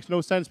for. That makes no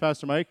sense,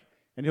 Pastor Mike.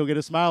 And he'll get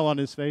a smile on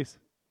his face.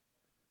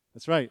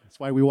 That's right. That's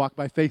why we walk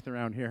by faith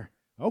around here.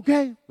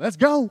 Okay, let's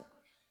go,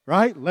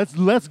 right?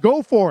 Let's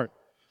go for it.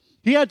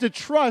 He had to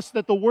trust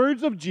that the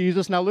words of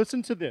Jesus, now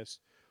listen to this,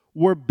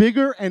 were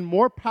bigger and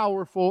more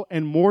powerful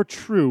and more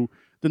true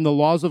than the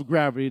laws of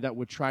gravity that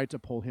would try to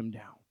pull him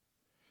down.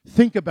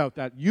 Think about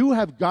that. You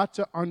have got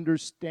to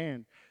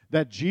understand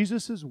that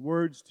Jesus'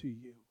 words to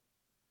you,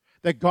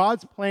 that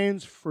God's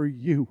plans for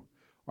you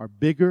are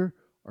bigger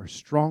or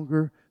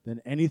stronger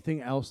than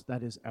anything else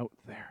that is out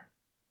there.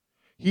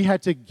 He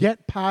had to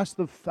get past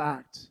the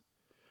fact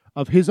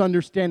of his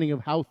understanding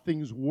of how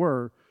things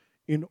were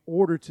in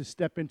order to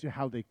step into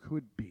how they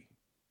could be.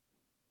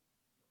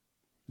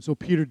 So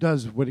Peter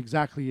does what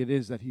exactly it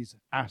is that he's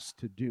asked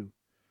to do.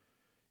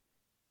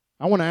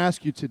 I want to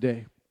ask you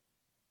today,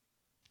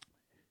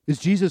 is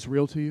Jesus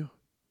real to you?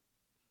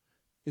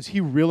 Is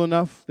he real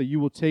enough that you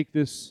will take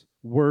this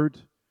word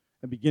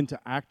and begin to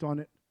act on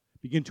it,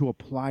 begin to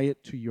apply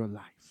it to your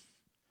life?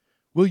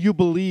 Will you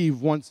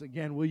believe once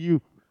again? Will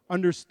you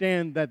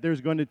understand that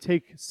there's going to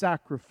take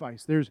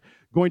sacrifice? There's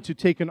going to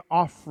take an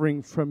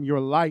offering from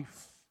your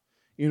life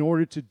in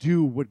order to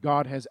do what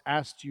God has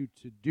asked you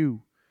to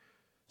do.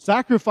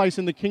 Sacrifice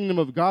in the kingdom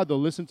of God, though,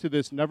 listen to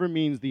this, never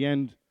means the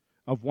end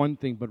of one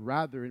thing, but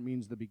rather it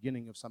means the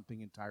beginning of something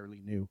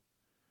entirely new.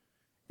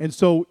 And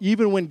so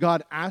even when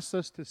God asks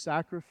us to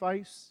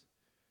sacrifice,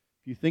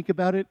 if you think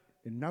about it,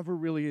 it never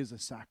really is a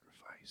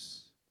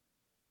sacrifice,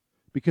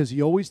 because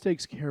he always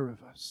takes care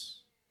of us.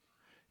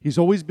 He's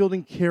always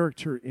building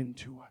character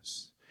into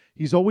us.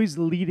 He's always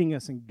leading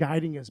us and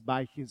guiding us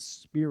by his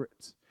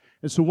Spirit.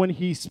 And so when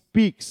he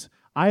speaks,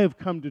 I have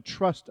come to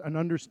trust and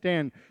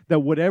understand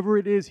that whatever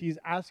it is he's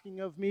asking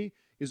of me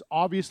is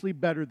obviously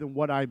better than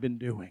what I've been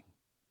doing.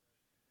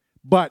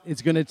 But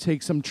it's going to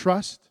take some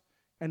trust,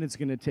 and it's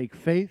going to take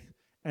faith,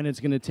 and it's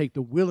going to take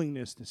the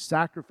willingness to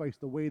sacrifice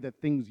the way that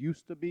things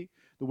used to be,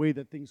 the way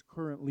that things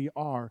currently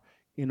are,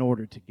 in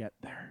order to get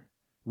there.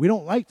 We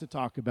don't like to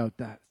talk about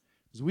that,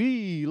 because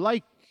we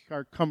like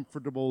our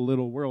comfortable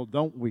little world,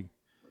 don't we?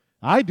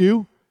 I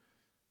do,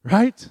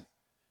 right?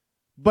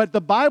 But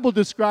the Bible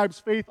describes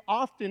faith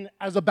often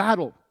as a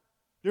battle.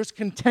 There's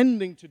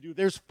contending to do.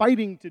 There's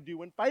fighting to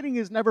do. And fighting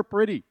is never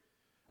pretty.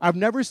 I've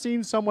never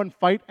seen someone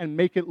fight and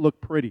make it look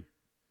pretty.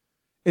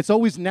 It's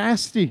always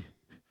nasty,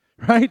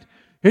 right?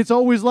 It's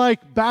always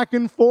like back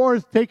and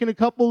forth, taking a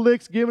couple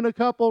licks, giving a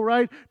couple,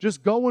 right?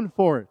 Just going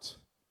for it.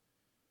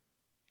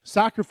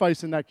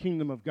 Sacrifice in that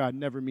kingdom of God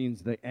never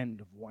means the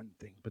end of one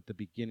thing, but the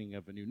beginning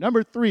of a new.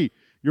 Number 3,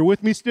 you're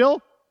with me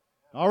still?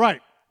 All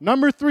right.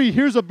 Number 3,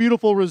 here's a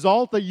beautiful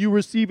result that you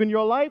receive in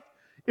your life.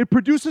 It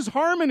produces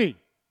harmony.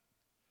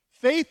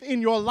 Faith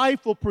in your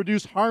life will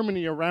produce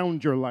harmony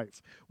around your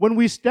life. When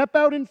we step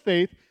out in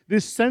faith,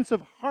 this sense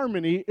of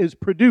harmony is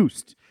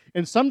produced.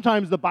 And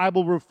sometimes the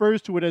Bible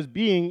refers to it as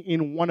being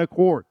in one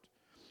accord.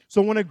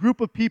 So when a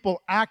group of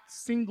people act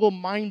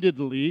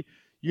single-mindedly,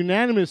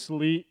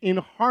 unanimously, in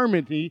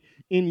harmony,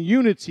 in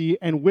unity,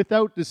 and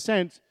without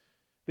dissent,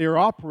 they are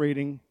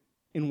operating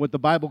in what the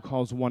Bible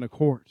calls one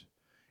accord.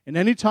 And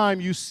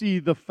anytime you see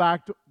the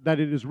fact that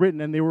it is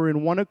written and they were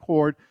in one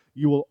accord,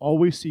 you will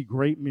always see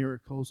great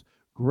miracles,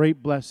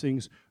 great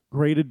blessings,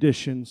 great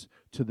additions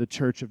to the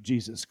church of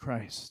Jesus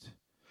Christ.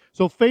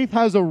 So faith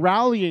has a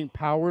rallying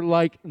power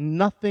like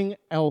nothing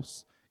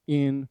else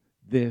in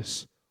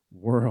this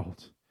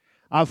world.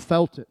 I've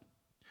felt it.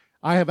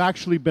 I have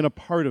actually been a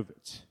part of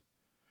it.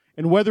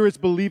 And whether it's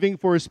believing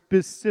for a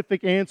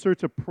specific answer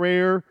to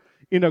prayer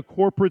in a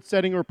corporate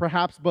setting or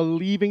perhaps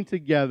believing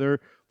together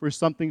for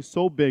something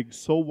so big,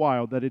 so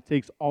wild that it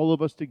takes all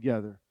of us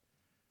together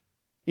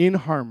in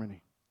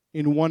harmony,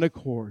 in one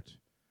accord,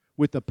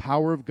 with the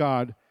power of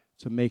God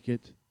to make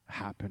it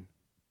happen.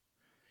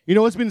 You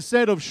know, it's been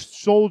said of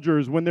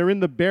soldiers when they're in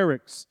the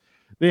barracks,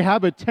 they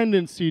have a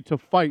tendency to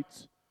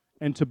fight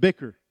and to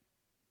bicker.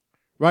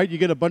 Right? You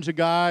get a bunch of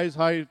guys,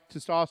 high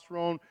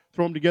testosterone,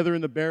 throw them together in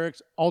the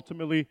barracks.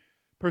 Ultimately,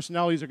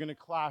 personalities are going to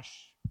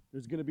clash.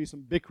 There's going to be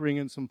some bickering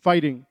and some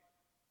fighting.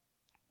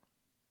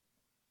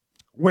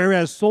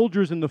 Whereas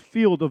soldiers in the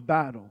field of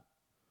battle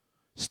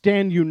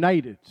stand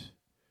united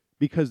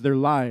because their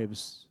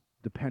lives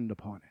depend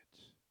upon it.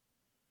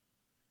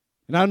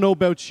 And I don't know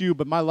about you,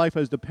 but my life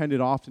has depended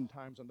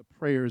oftentimes on the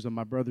prayers of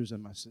my brothers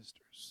and my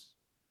sisters.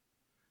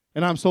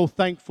 And I'm so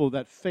thankful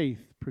that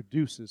faith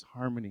produces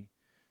harmony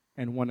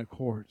and one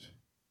accord.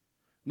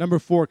 Number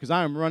 4, because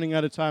I am running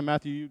out of time.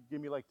 Matthew, you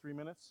give me like 3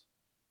 minutes?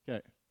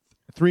 Okay.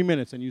 3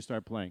 minutes and you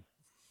start playing.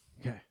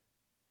 Okay.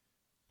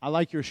 I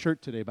like your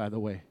shirt today, by the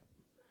way.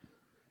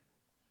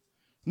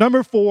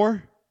 Number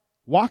 4,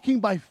 walking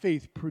by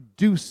faith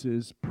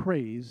produces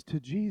praise to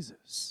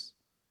Jesus.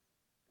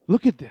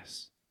 Look at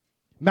this.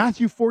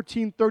 Matthew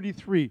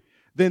 14:33.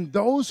 Then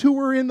those who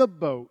were in the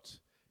boat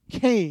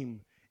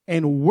came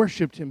and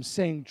worshiped him,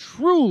 saying,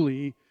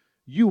 truly,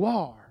 you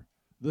are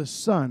the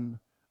Son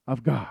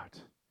of God.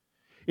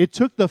 It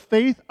took the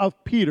faith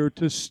of Peter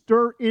to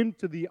stir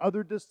into the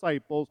other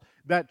disciples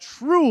that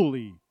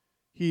truly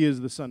he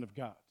is the Son of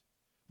God.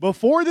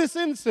 Before this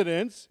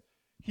incident,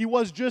 he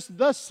was just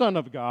the Son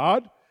of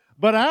God,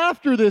 but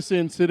after this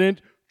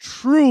incident,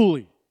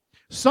 truly,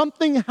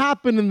 something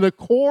happened in the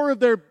core of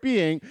their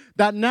being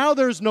that now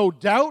there's no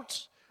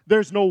doubt,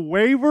 there's no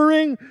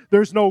wavering,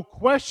 there's no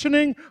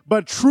questioning,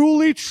 but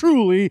truly,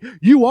 truly,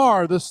 you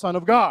are the Son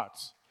of God.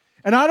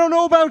 And I don't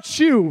know about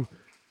you,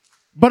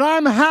 but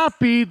I'm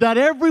happy that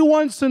every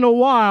once in a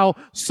while,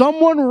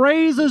 someone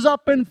raises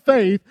up in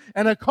faith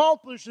and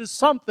accomplishes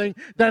something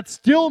that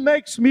still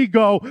makes me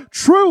go,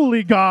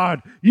 truly,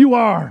 God, you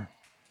are.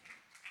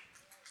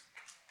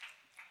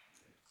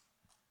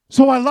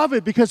 So I love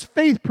it because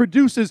faith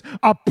produces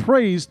a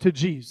praise to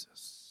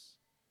Jesus.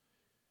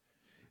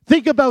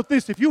 Think about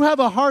this. If you have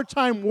a hard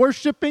time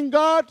worshiping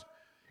God,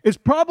 it's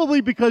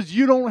probably because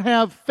you don't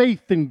have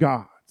faith in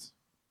God.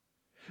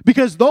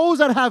 Because those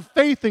that have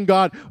faith in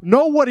God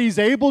know what He's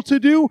able to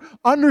do,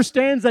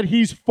 understands that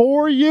He's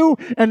for you,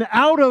 and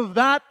out of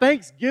that,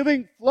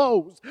 thanksgiving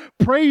flows.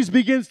 Praise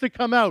begins to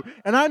come out.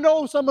 And I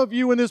know some of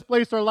you in this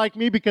place are like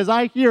me because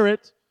I hear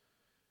it.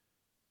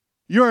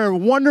 You're a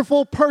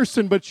wonderful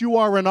person, but you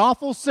are an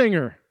awful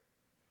singer.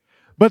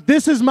 But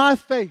this is my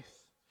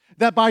faith,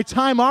 that by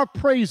time our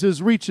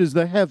praises reaches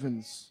the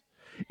heavens,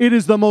 it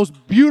is the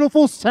most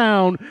beautiful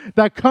sound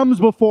that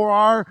comes before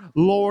our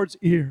Lord's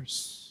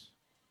ears.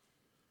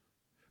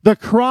 The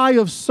cry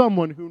of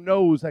someone who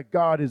knows that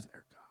God is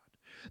their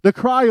God. The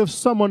cry of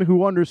someone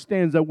who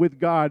understands that with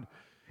God,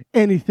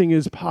 anything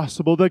is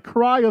possible. The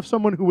cry of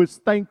someone who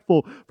is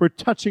thankful for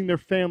touching their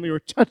family or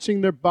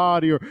touching their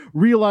body or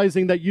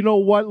realizing that, you know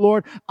what,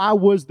 Lord, I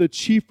was the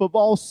chief of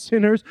all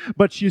sinners,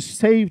 but you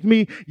saved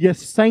me, you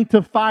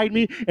sanctified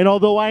me, and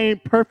although I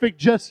ain't perfect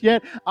just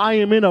yet, I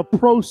am in a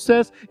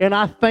process, and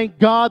I thank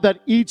God that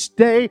each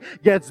day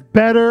gets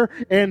better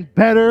and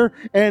better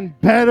and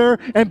better,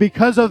 and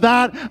because of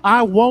that,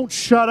 I won't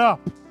shut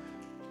up.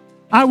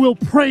 I will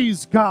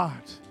praise God.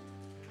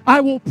 I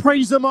will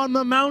praise Him on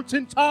the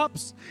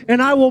mountaintops,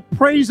 and I will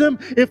praise Him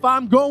if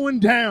I'm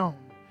going down.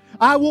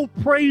 I will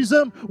praise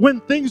Him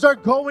when things are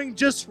going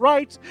just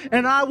right.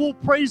 And I will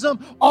praise Him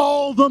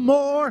all the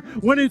more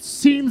when it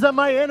seems that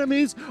my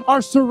enemies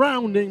are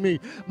surrounding me.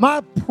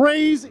 My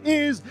praise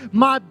is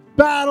my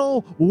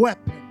battle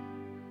weapon.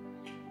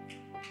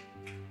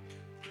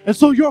 And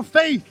so your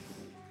faith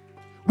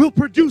will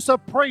produce a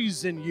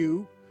praise in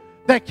you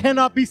that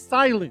cannot be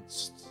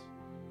silenced.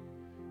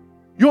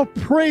 Your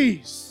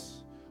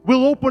praise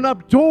will open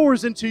up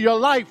doors into your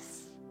life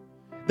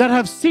that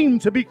have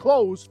seemed to be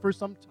closed for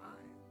some time.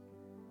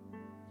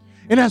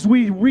 And as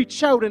we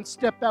reach out and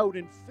step out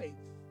in faith,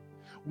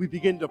 we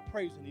begin to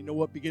praise. And you know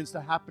what begins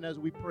to happen as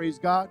we praise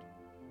God?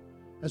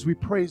 As we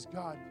praise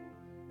God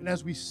and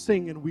as we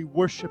sing and we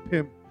worship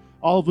Him,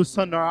 all of a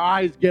sudden our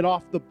eyes get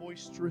off the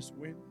boisterous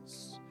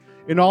winds.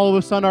 And all of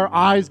a sudden our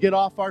eyes get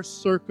off our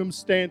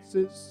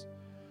circumstances.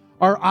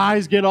 Our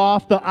eyes get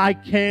off the I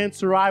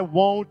can't or I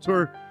won't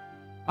or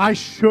I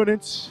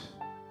shouldn't.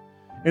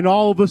 And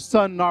all of a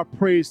sudden our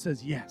praise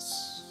says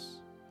yes.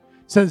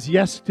 Says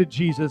yes to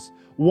Jesus.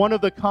 One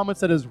of the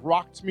comments that has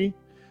rocked me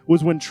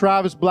was when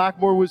Travis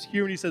Blackmore was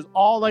here and he says,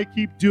 all I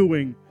keep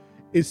doing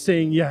is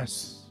saying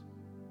yes.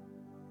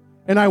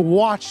 And I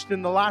watched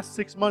in the last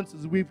 6 months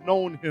as we've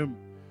known him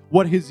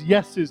what his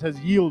yeses has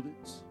yielded.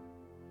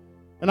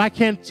 And I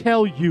can't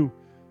tell you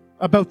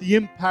about the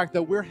impact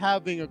that we're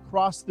having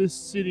across this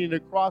city and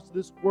across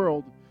this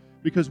world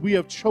because we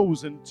have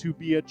chosen to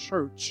be a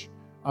church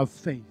of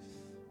faith.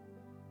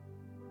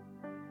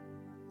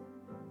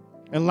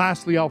 And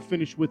lastly, I'll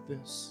finish with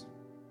this.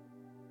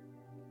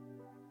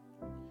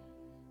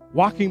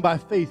 Walking by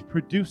faith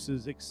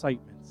produces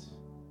excitement.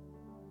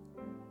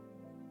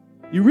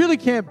 You really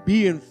can't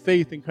be in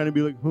faith and kind of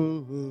be like,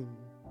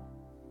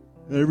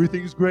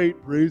 everything's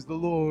great, praise the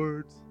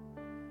Lord.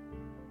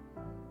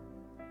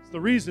 It's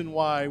the reason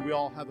why we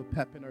all have a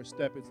pep in our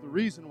step. It's the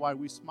reason why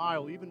we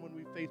smile even when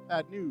we face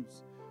bad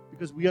news,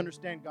 because we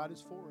understand God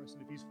is for us.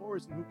 And if He's for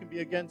us, then who can be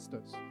against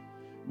us?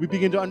 We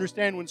begin to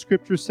understand when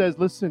Scripture says,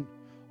 listen,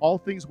 all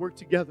things work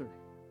together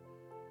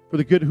for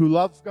the good who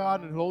love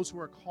God and those who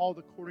are called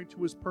according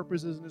to His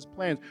purposes and His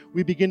plans.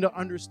 We begin to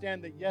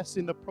understand that, yes,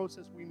 in the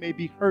process we may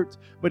be hurt,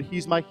 but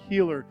He's my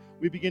healer.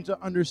 We begin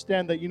to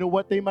understand that, you know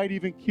what, they might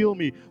even kill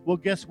me. Well,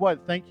 guess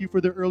what? Thank you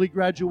for the early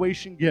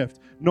graduation gift.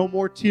 No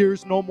more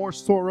tears, no more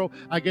sorrow.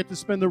 I get to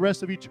spend the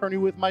rest of eternity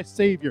with my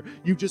Savior.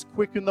 You just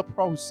quicken the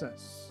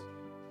process.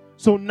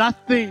 So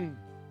nothing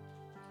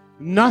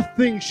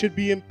should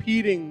be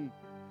impeding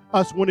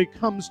us when it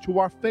comes to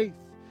our faith.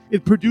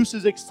 It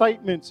produces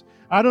excitement.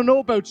 I don't know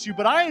about you,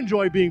 but I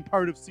enjoy being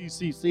part of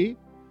CCC.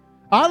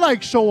 I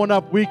like showing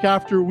up week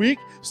after week,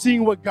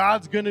 seeing what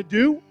God's going to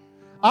do.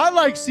 I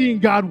like seeing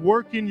God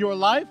work in your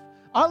life.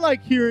 I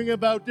like hearing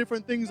about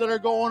different things that are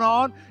going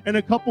on, and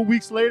a couple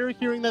weeks later,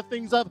 hearing that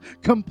things have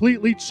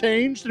completely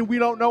changed, and we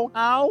don't know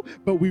how,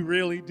 but we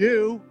really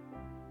do.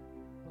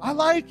 I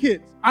like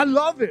it. I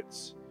love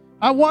it.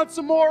 I want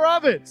some more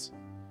of it.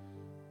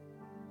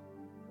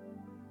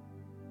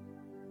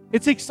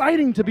 It's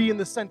exciting to be in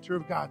the center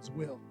of God's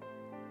will.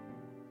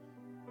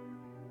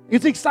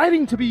 It's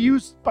exciting to be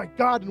used by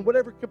God in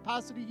whatever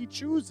capacity He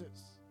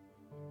chooses.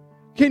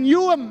 Can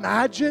you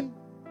imagine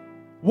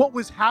what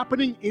was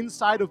happening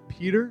inside of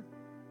Peter?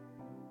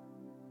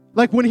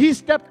 Like when he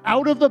stepped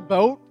out of the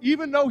boat,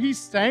 even though he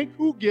sank,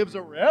 who gives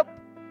a rip?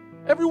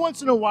 Every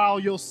once in a while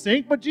you'll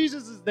sink, but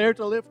Jesus is there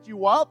to lift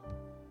you up.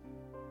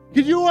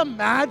 Can you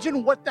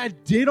imagine what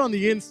that did on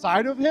the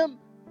inside of him?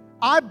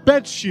 I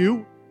bet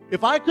you,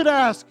 if I could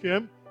ask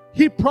him,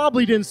 he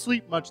probably didn't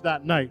sleep much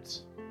that night.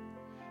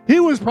 He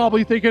was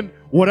probably thinking,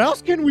 what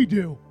else can we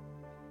do?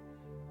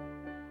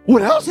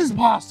 What else is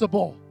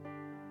possible?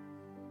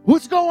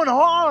 What's going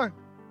on?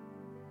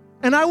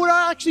 And I would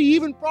actually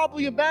even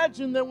probably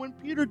imagine that when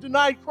Peter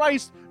denied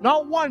Christ,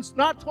 not once,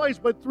 not twice,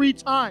 but 3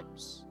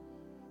 times,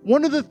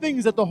 one of the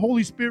things that the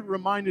Holy Spirit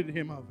reminded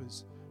him of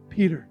is,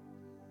 Peter,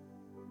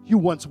 you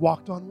once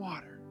walked on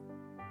water.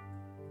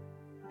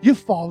 You've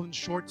fallen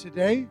short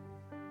today,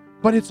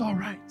 but it's all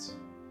right.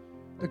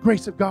 The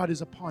grace of God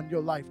is upon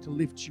your life to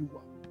lift you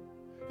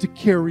up, to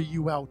carry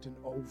you out and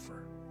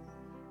over.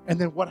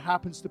 And then what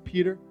happens to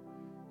Peter?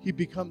 He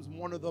becomes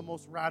one of the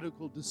most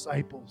radical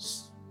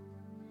disciples.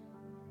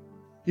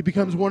 He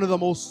becomes one of the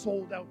most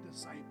sold out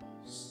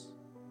disciples.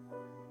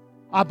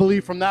 I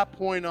believe from that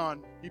point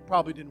on, he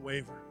probably didn't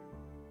waver.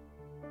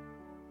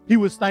 He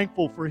was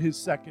thankful for his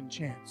second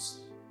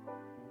chance.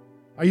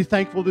 Are you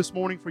thankful this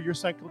morning for your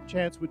second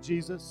chance with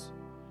Jesus?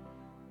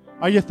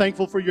 Are you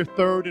thankful for your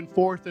 3rd and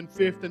 4th and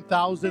 5th and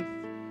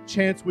 1000th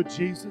chance with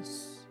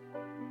Jesus?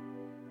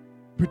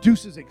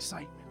 Produces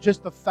excitement.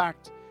 Just the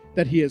fact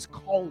that He has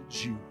called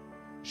you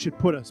should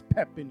put us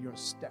pep in your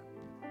step.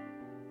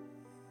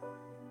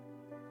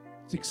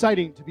 It's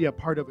exciting to be a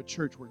part of a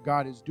church where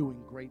God is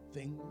doing great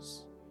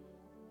things.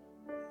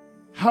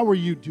 How are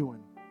you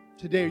doing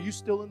today? Are you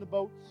still in the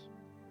boat?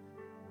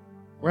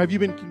 Or have you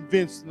been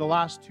convinced in the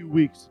last 2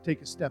 weeks to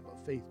take a step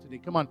of faith today?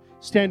 Come on,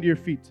 stand to your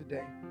feet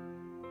today.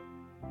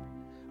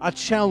 I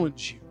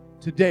challenge you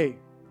today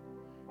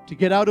to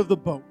get out of the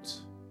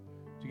boat,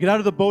 to get out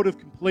of the boat of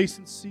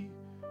complacency,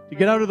 to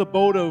get out of the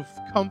boat of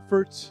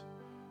comfort,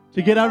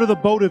 to get out of the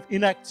boat of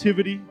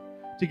inactivity,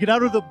 to get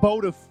out of the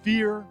boat of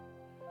fear,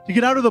 to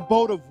get out of the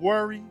boat of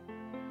worry,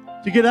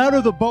 to get out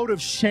of the boat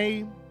of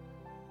shame,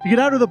 to get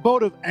out of the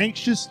boat of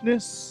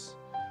anxiousness.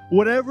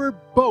 Whatever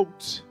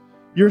boat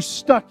you're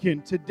stuck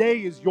in, today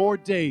is your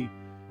day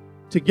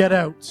to get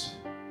out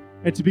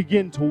and to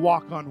begin to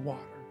walk on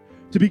water,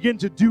 to begin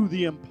to do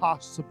the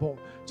impossible,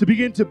 to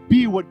begin to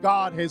be what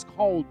God has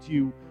called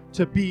you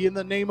to be in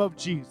the name of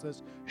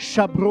Jesus.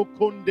 In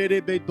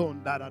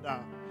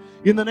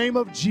the name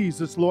of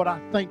Jesus, Lord, I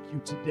thank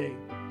you today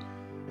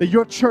that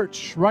your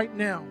church right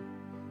now,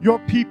 your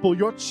people,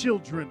 your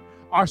children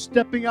are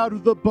stepping out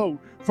of the boat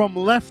from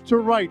left to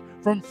right,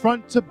 from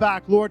front to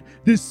back. Lord,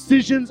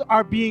 decisions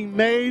are being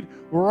made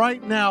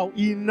right now.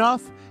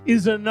 Enough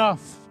is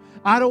enough.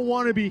 I don't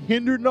want to be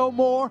hindered no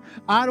more.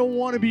 I don't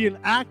want to be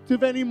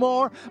inactive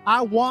anymore.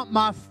 I want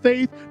my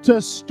faith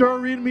to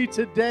stir in me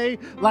today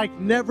like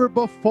never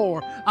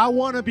before. I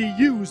want to be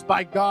used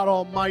by God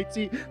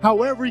Almighty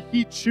however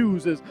He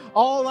chooses.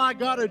 All I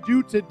got to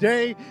do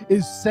today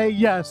is say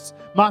yes.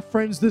 My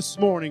friends, this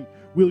morning,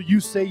 will you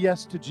say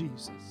yes to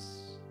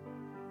Jesus?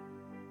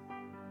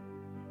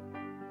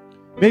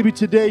 Maybe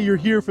today you're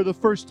here for the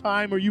first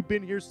time or you've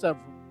been here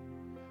several,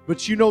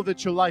 but you know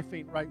that your life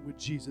ain't right with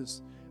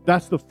Jesus.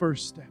 That's the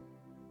first step.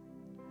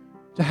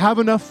 To have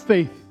enough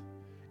faith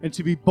and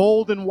to be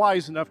bold and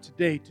wise enough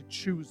today to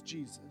choose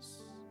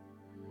Jesus.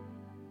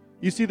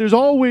 You see, there's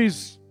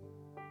always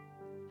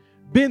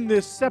been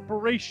this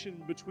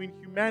separation between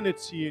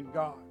humanity and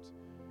God.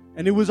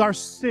 And it was our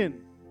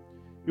sin.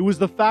 It was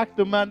the fact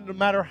that no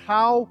matter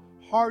how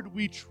hard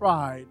we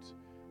tried,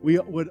 we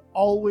would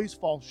always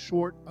fall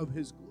short of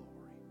His glory.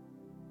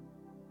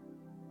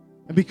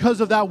 And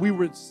because of that, we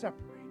were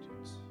separated.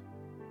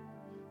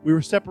 We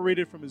were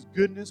separated from His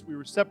goodness. We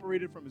were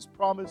separated from His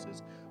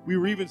promises. We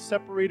were even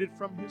separated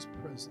from His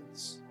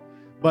presence.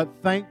 But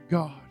thank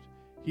God,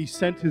 He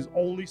sent His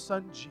only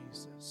Son,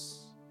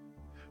 Jesus,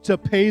 to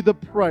pay the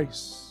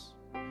price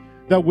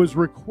that was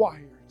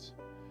required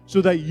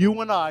so that you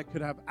and I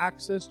could have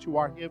access to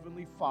our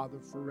Heavenly Father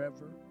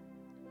forever.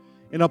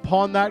 And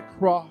upon that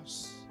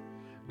cross,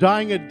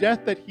 dying a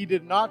death that He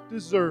did not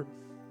deserve,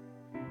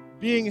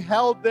 being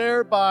held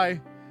there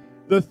by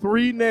the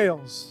 3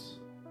 nails,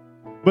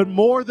 but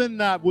more than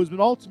that, was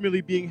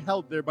ultimately being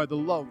held there by the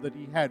love that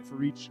He had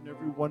for each and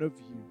every one of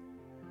you.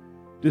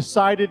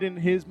 Decided in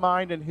His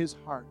mind and His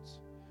heart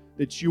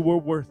that you were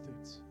worth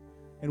it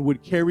and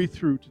would carry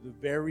through to the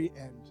very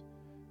end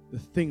the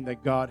thing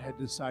that God had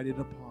decided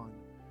upon,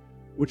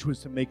 which was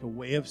to make a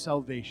way of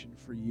salvation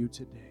for you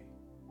today.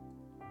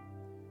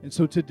 And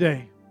so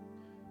today,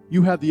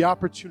 you have the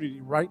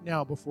opportunity right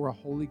now before a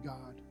holy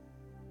God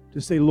to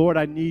say, Lord,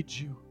 I need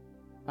you.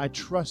 I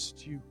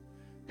trust you.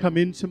 Come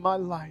into my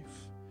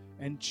life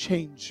and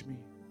change me.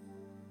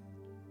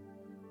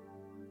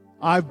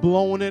 I've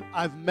blown it,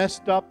 I've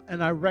messed up,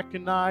 and I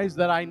recognize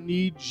that I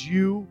need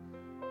you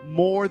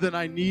more than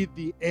I need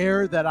the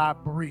air that I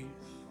breathe.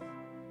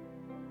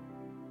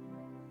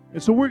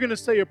 And so we're going to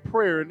say a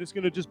prayer, and it's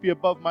going to just be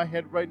above my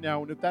head right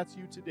now. And if that's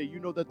you today, you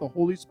know that the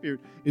Holy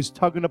Spirit is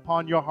tugging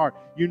upon your heart.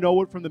 You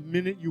know it from the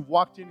minute you've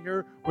walked in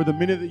here or the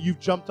minute that you've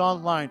jumped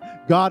online.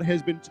 God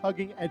has been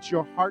tugging at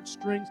your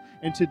heartstrings,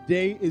 and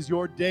today is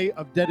your day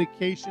of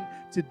dedication.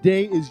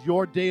 Today is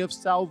your day of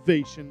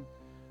salvation.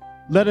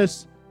 Let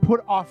us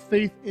put our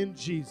faith in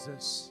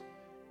Jesus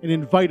and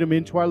invite Him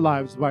into our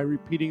lives by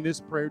repeating this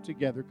prayer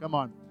together. Come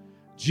on.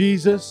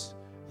 Jesus,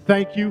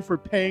 thank you for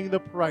paying the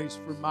price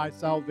for my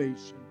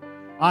salvation.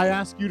 I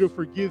ask you to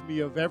forgive me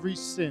of every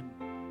sin.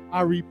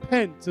 I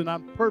repent and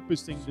I'm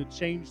purposing to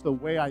change the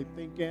way I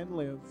think and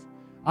live.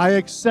 I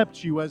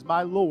accept you as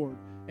my Lord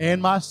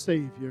and my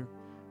Savior.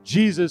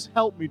 Jesus,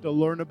 help me to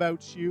learn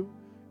about you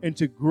and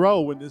to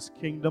grow in this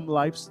kingdom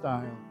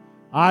lifestyle.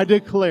 I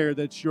declare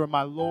that you're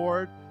my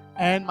Lord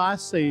and my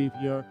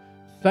Savior.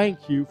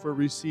 Thank you for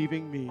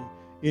receiving me.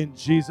 In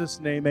Jesus'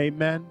 name,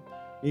 amen,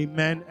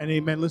 amen, and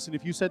amen. Listen,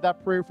 if you said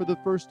that prayer for the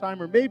first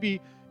time, or maybe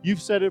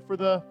you've said it for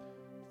the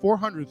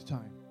 400th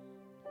time,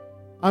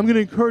 I'm going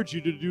to encourage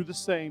you to do the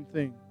same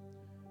thing.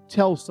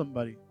 Tell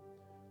somebody.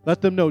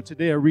 Let them know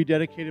today I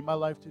rededicated my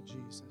life to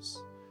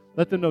Jesus.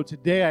 Let them know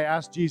today I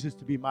asked Jesus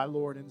to be my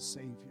Lord and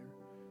Savior.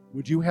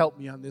 Would you help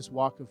me on this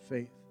walk of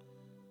faith?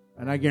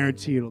 And I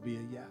guarantee it'll be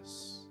a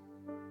yes.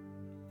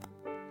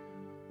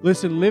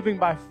 Listen, living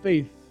by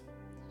faith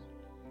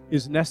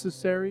is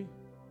necessary,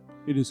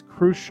 it is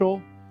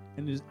crucial,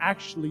 and it is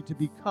actually to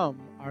become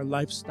our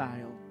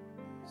lifestyle.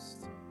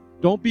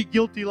 Don't be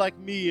guilty like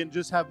me and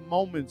just have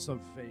moments of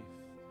faith.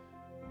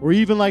 Or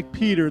even like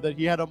Peter, that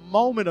he had a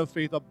moment of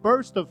faith, a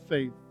burst of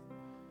faith.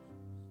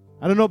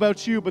 I don't know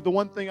about you, but the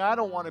one thing I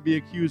don't want to be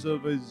accused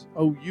of is,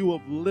 oh, you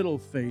of little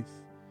faith,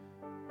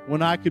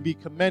 when I could be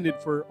commended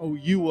for, oh,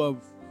 you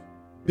of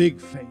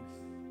big faith.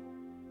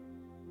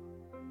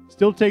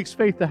 Still takes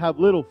faith to have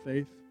little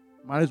faith.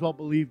 Might as well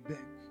believe big.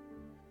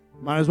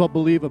 Might as well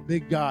believe a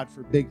big God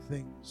for big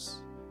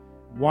things.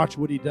 Watch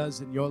what He does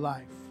in your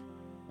life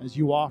as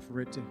you offer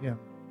it to Him.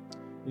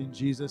 In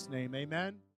Jesus' name, amen.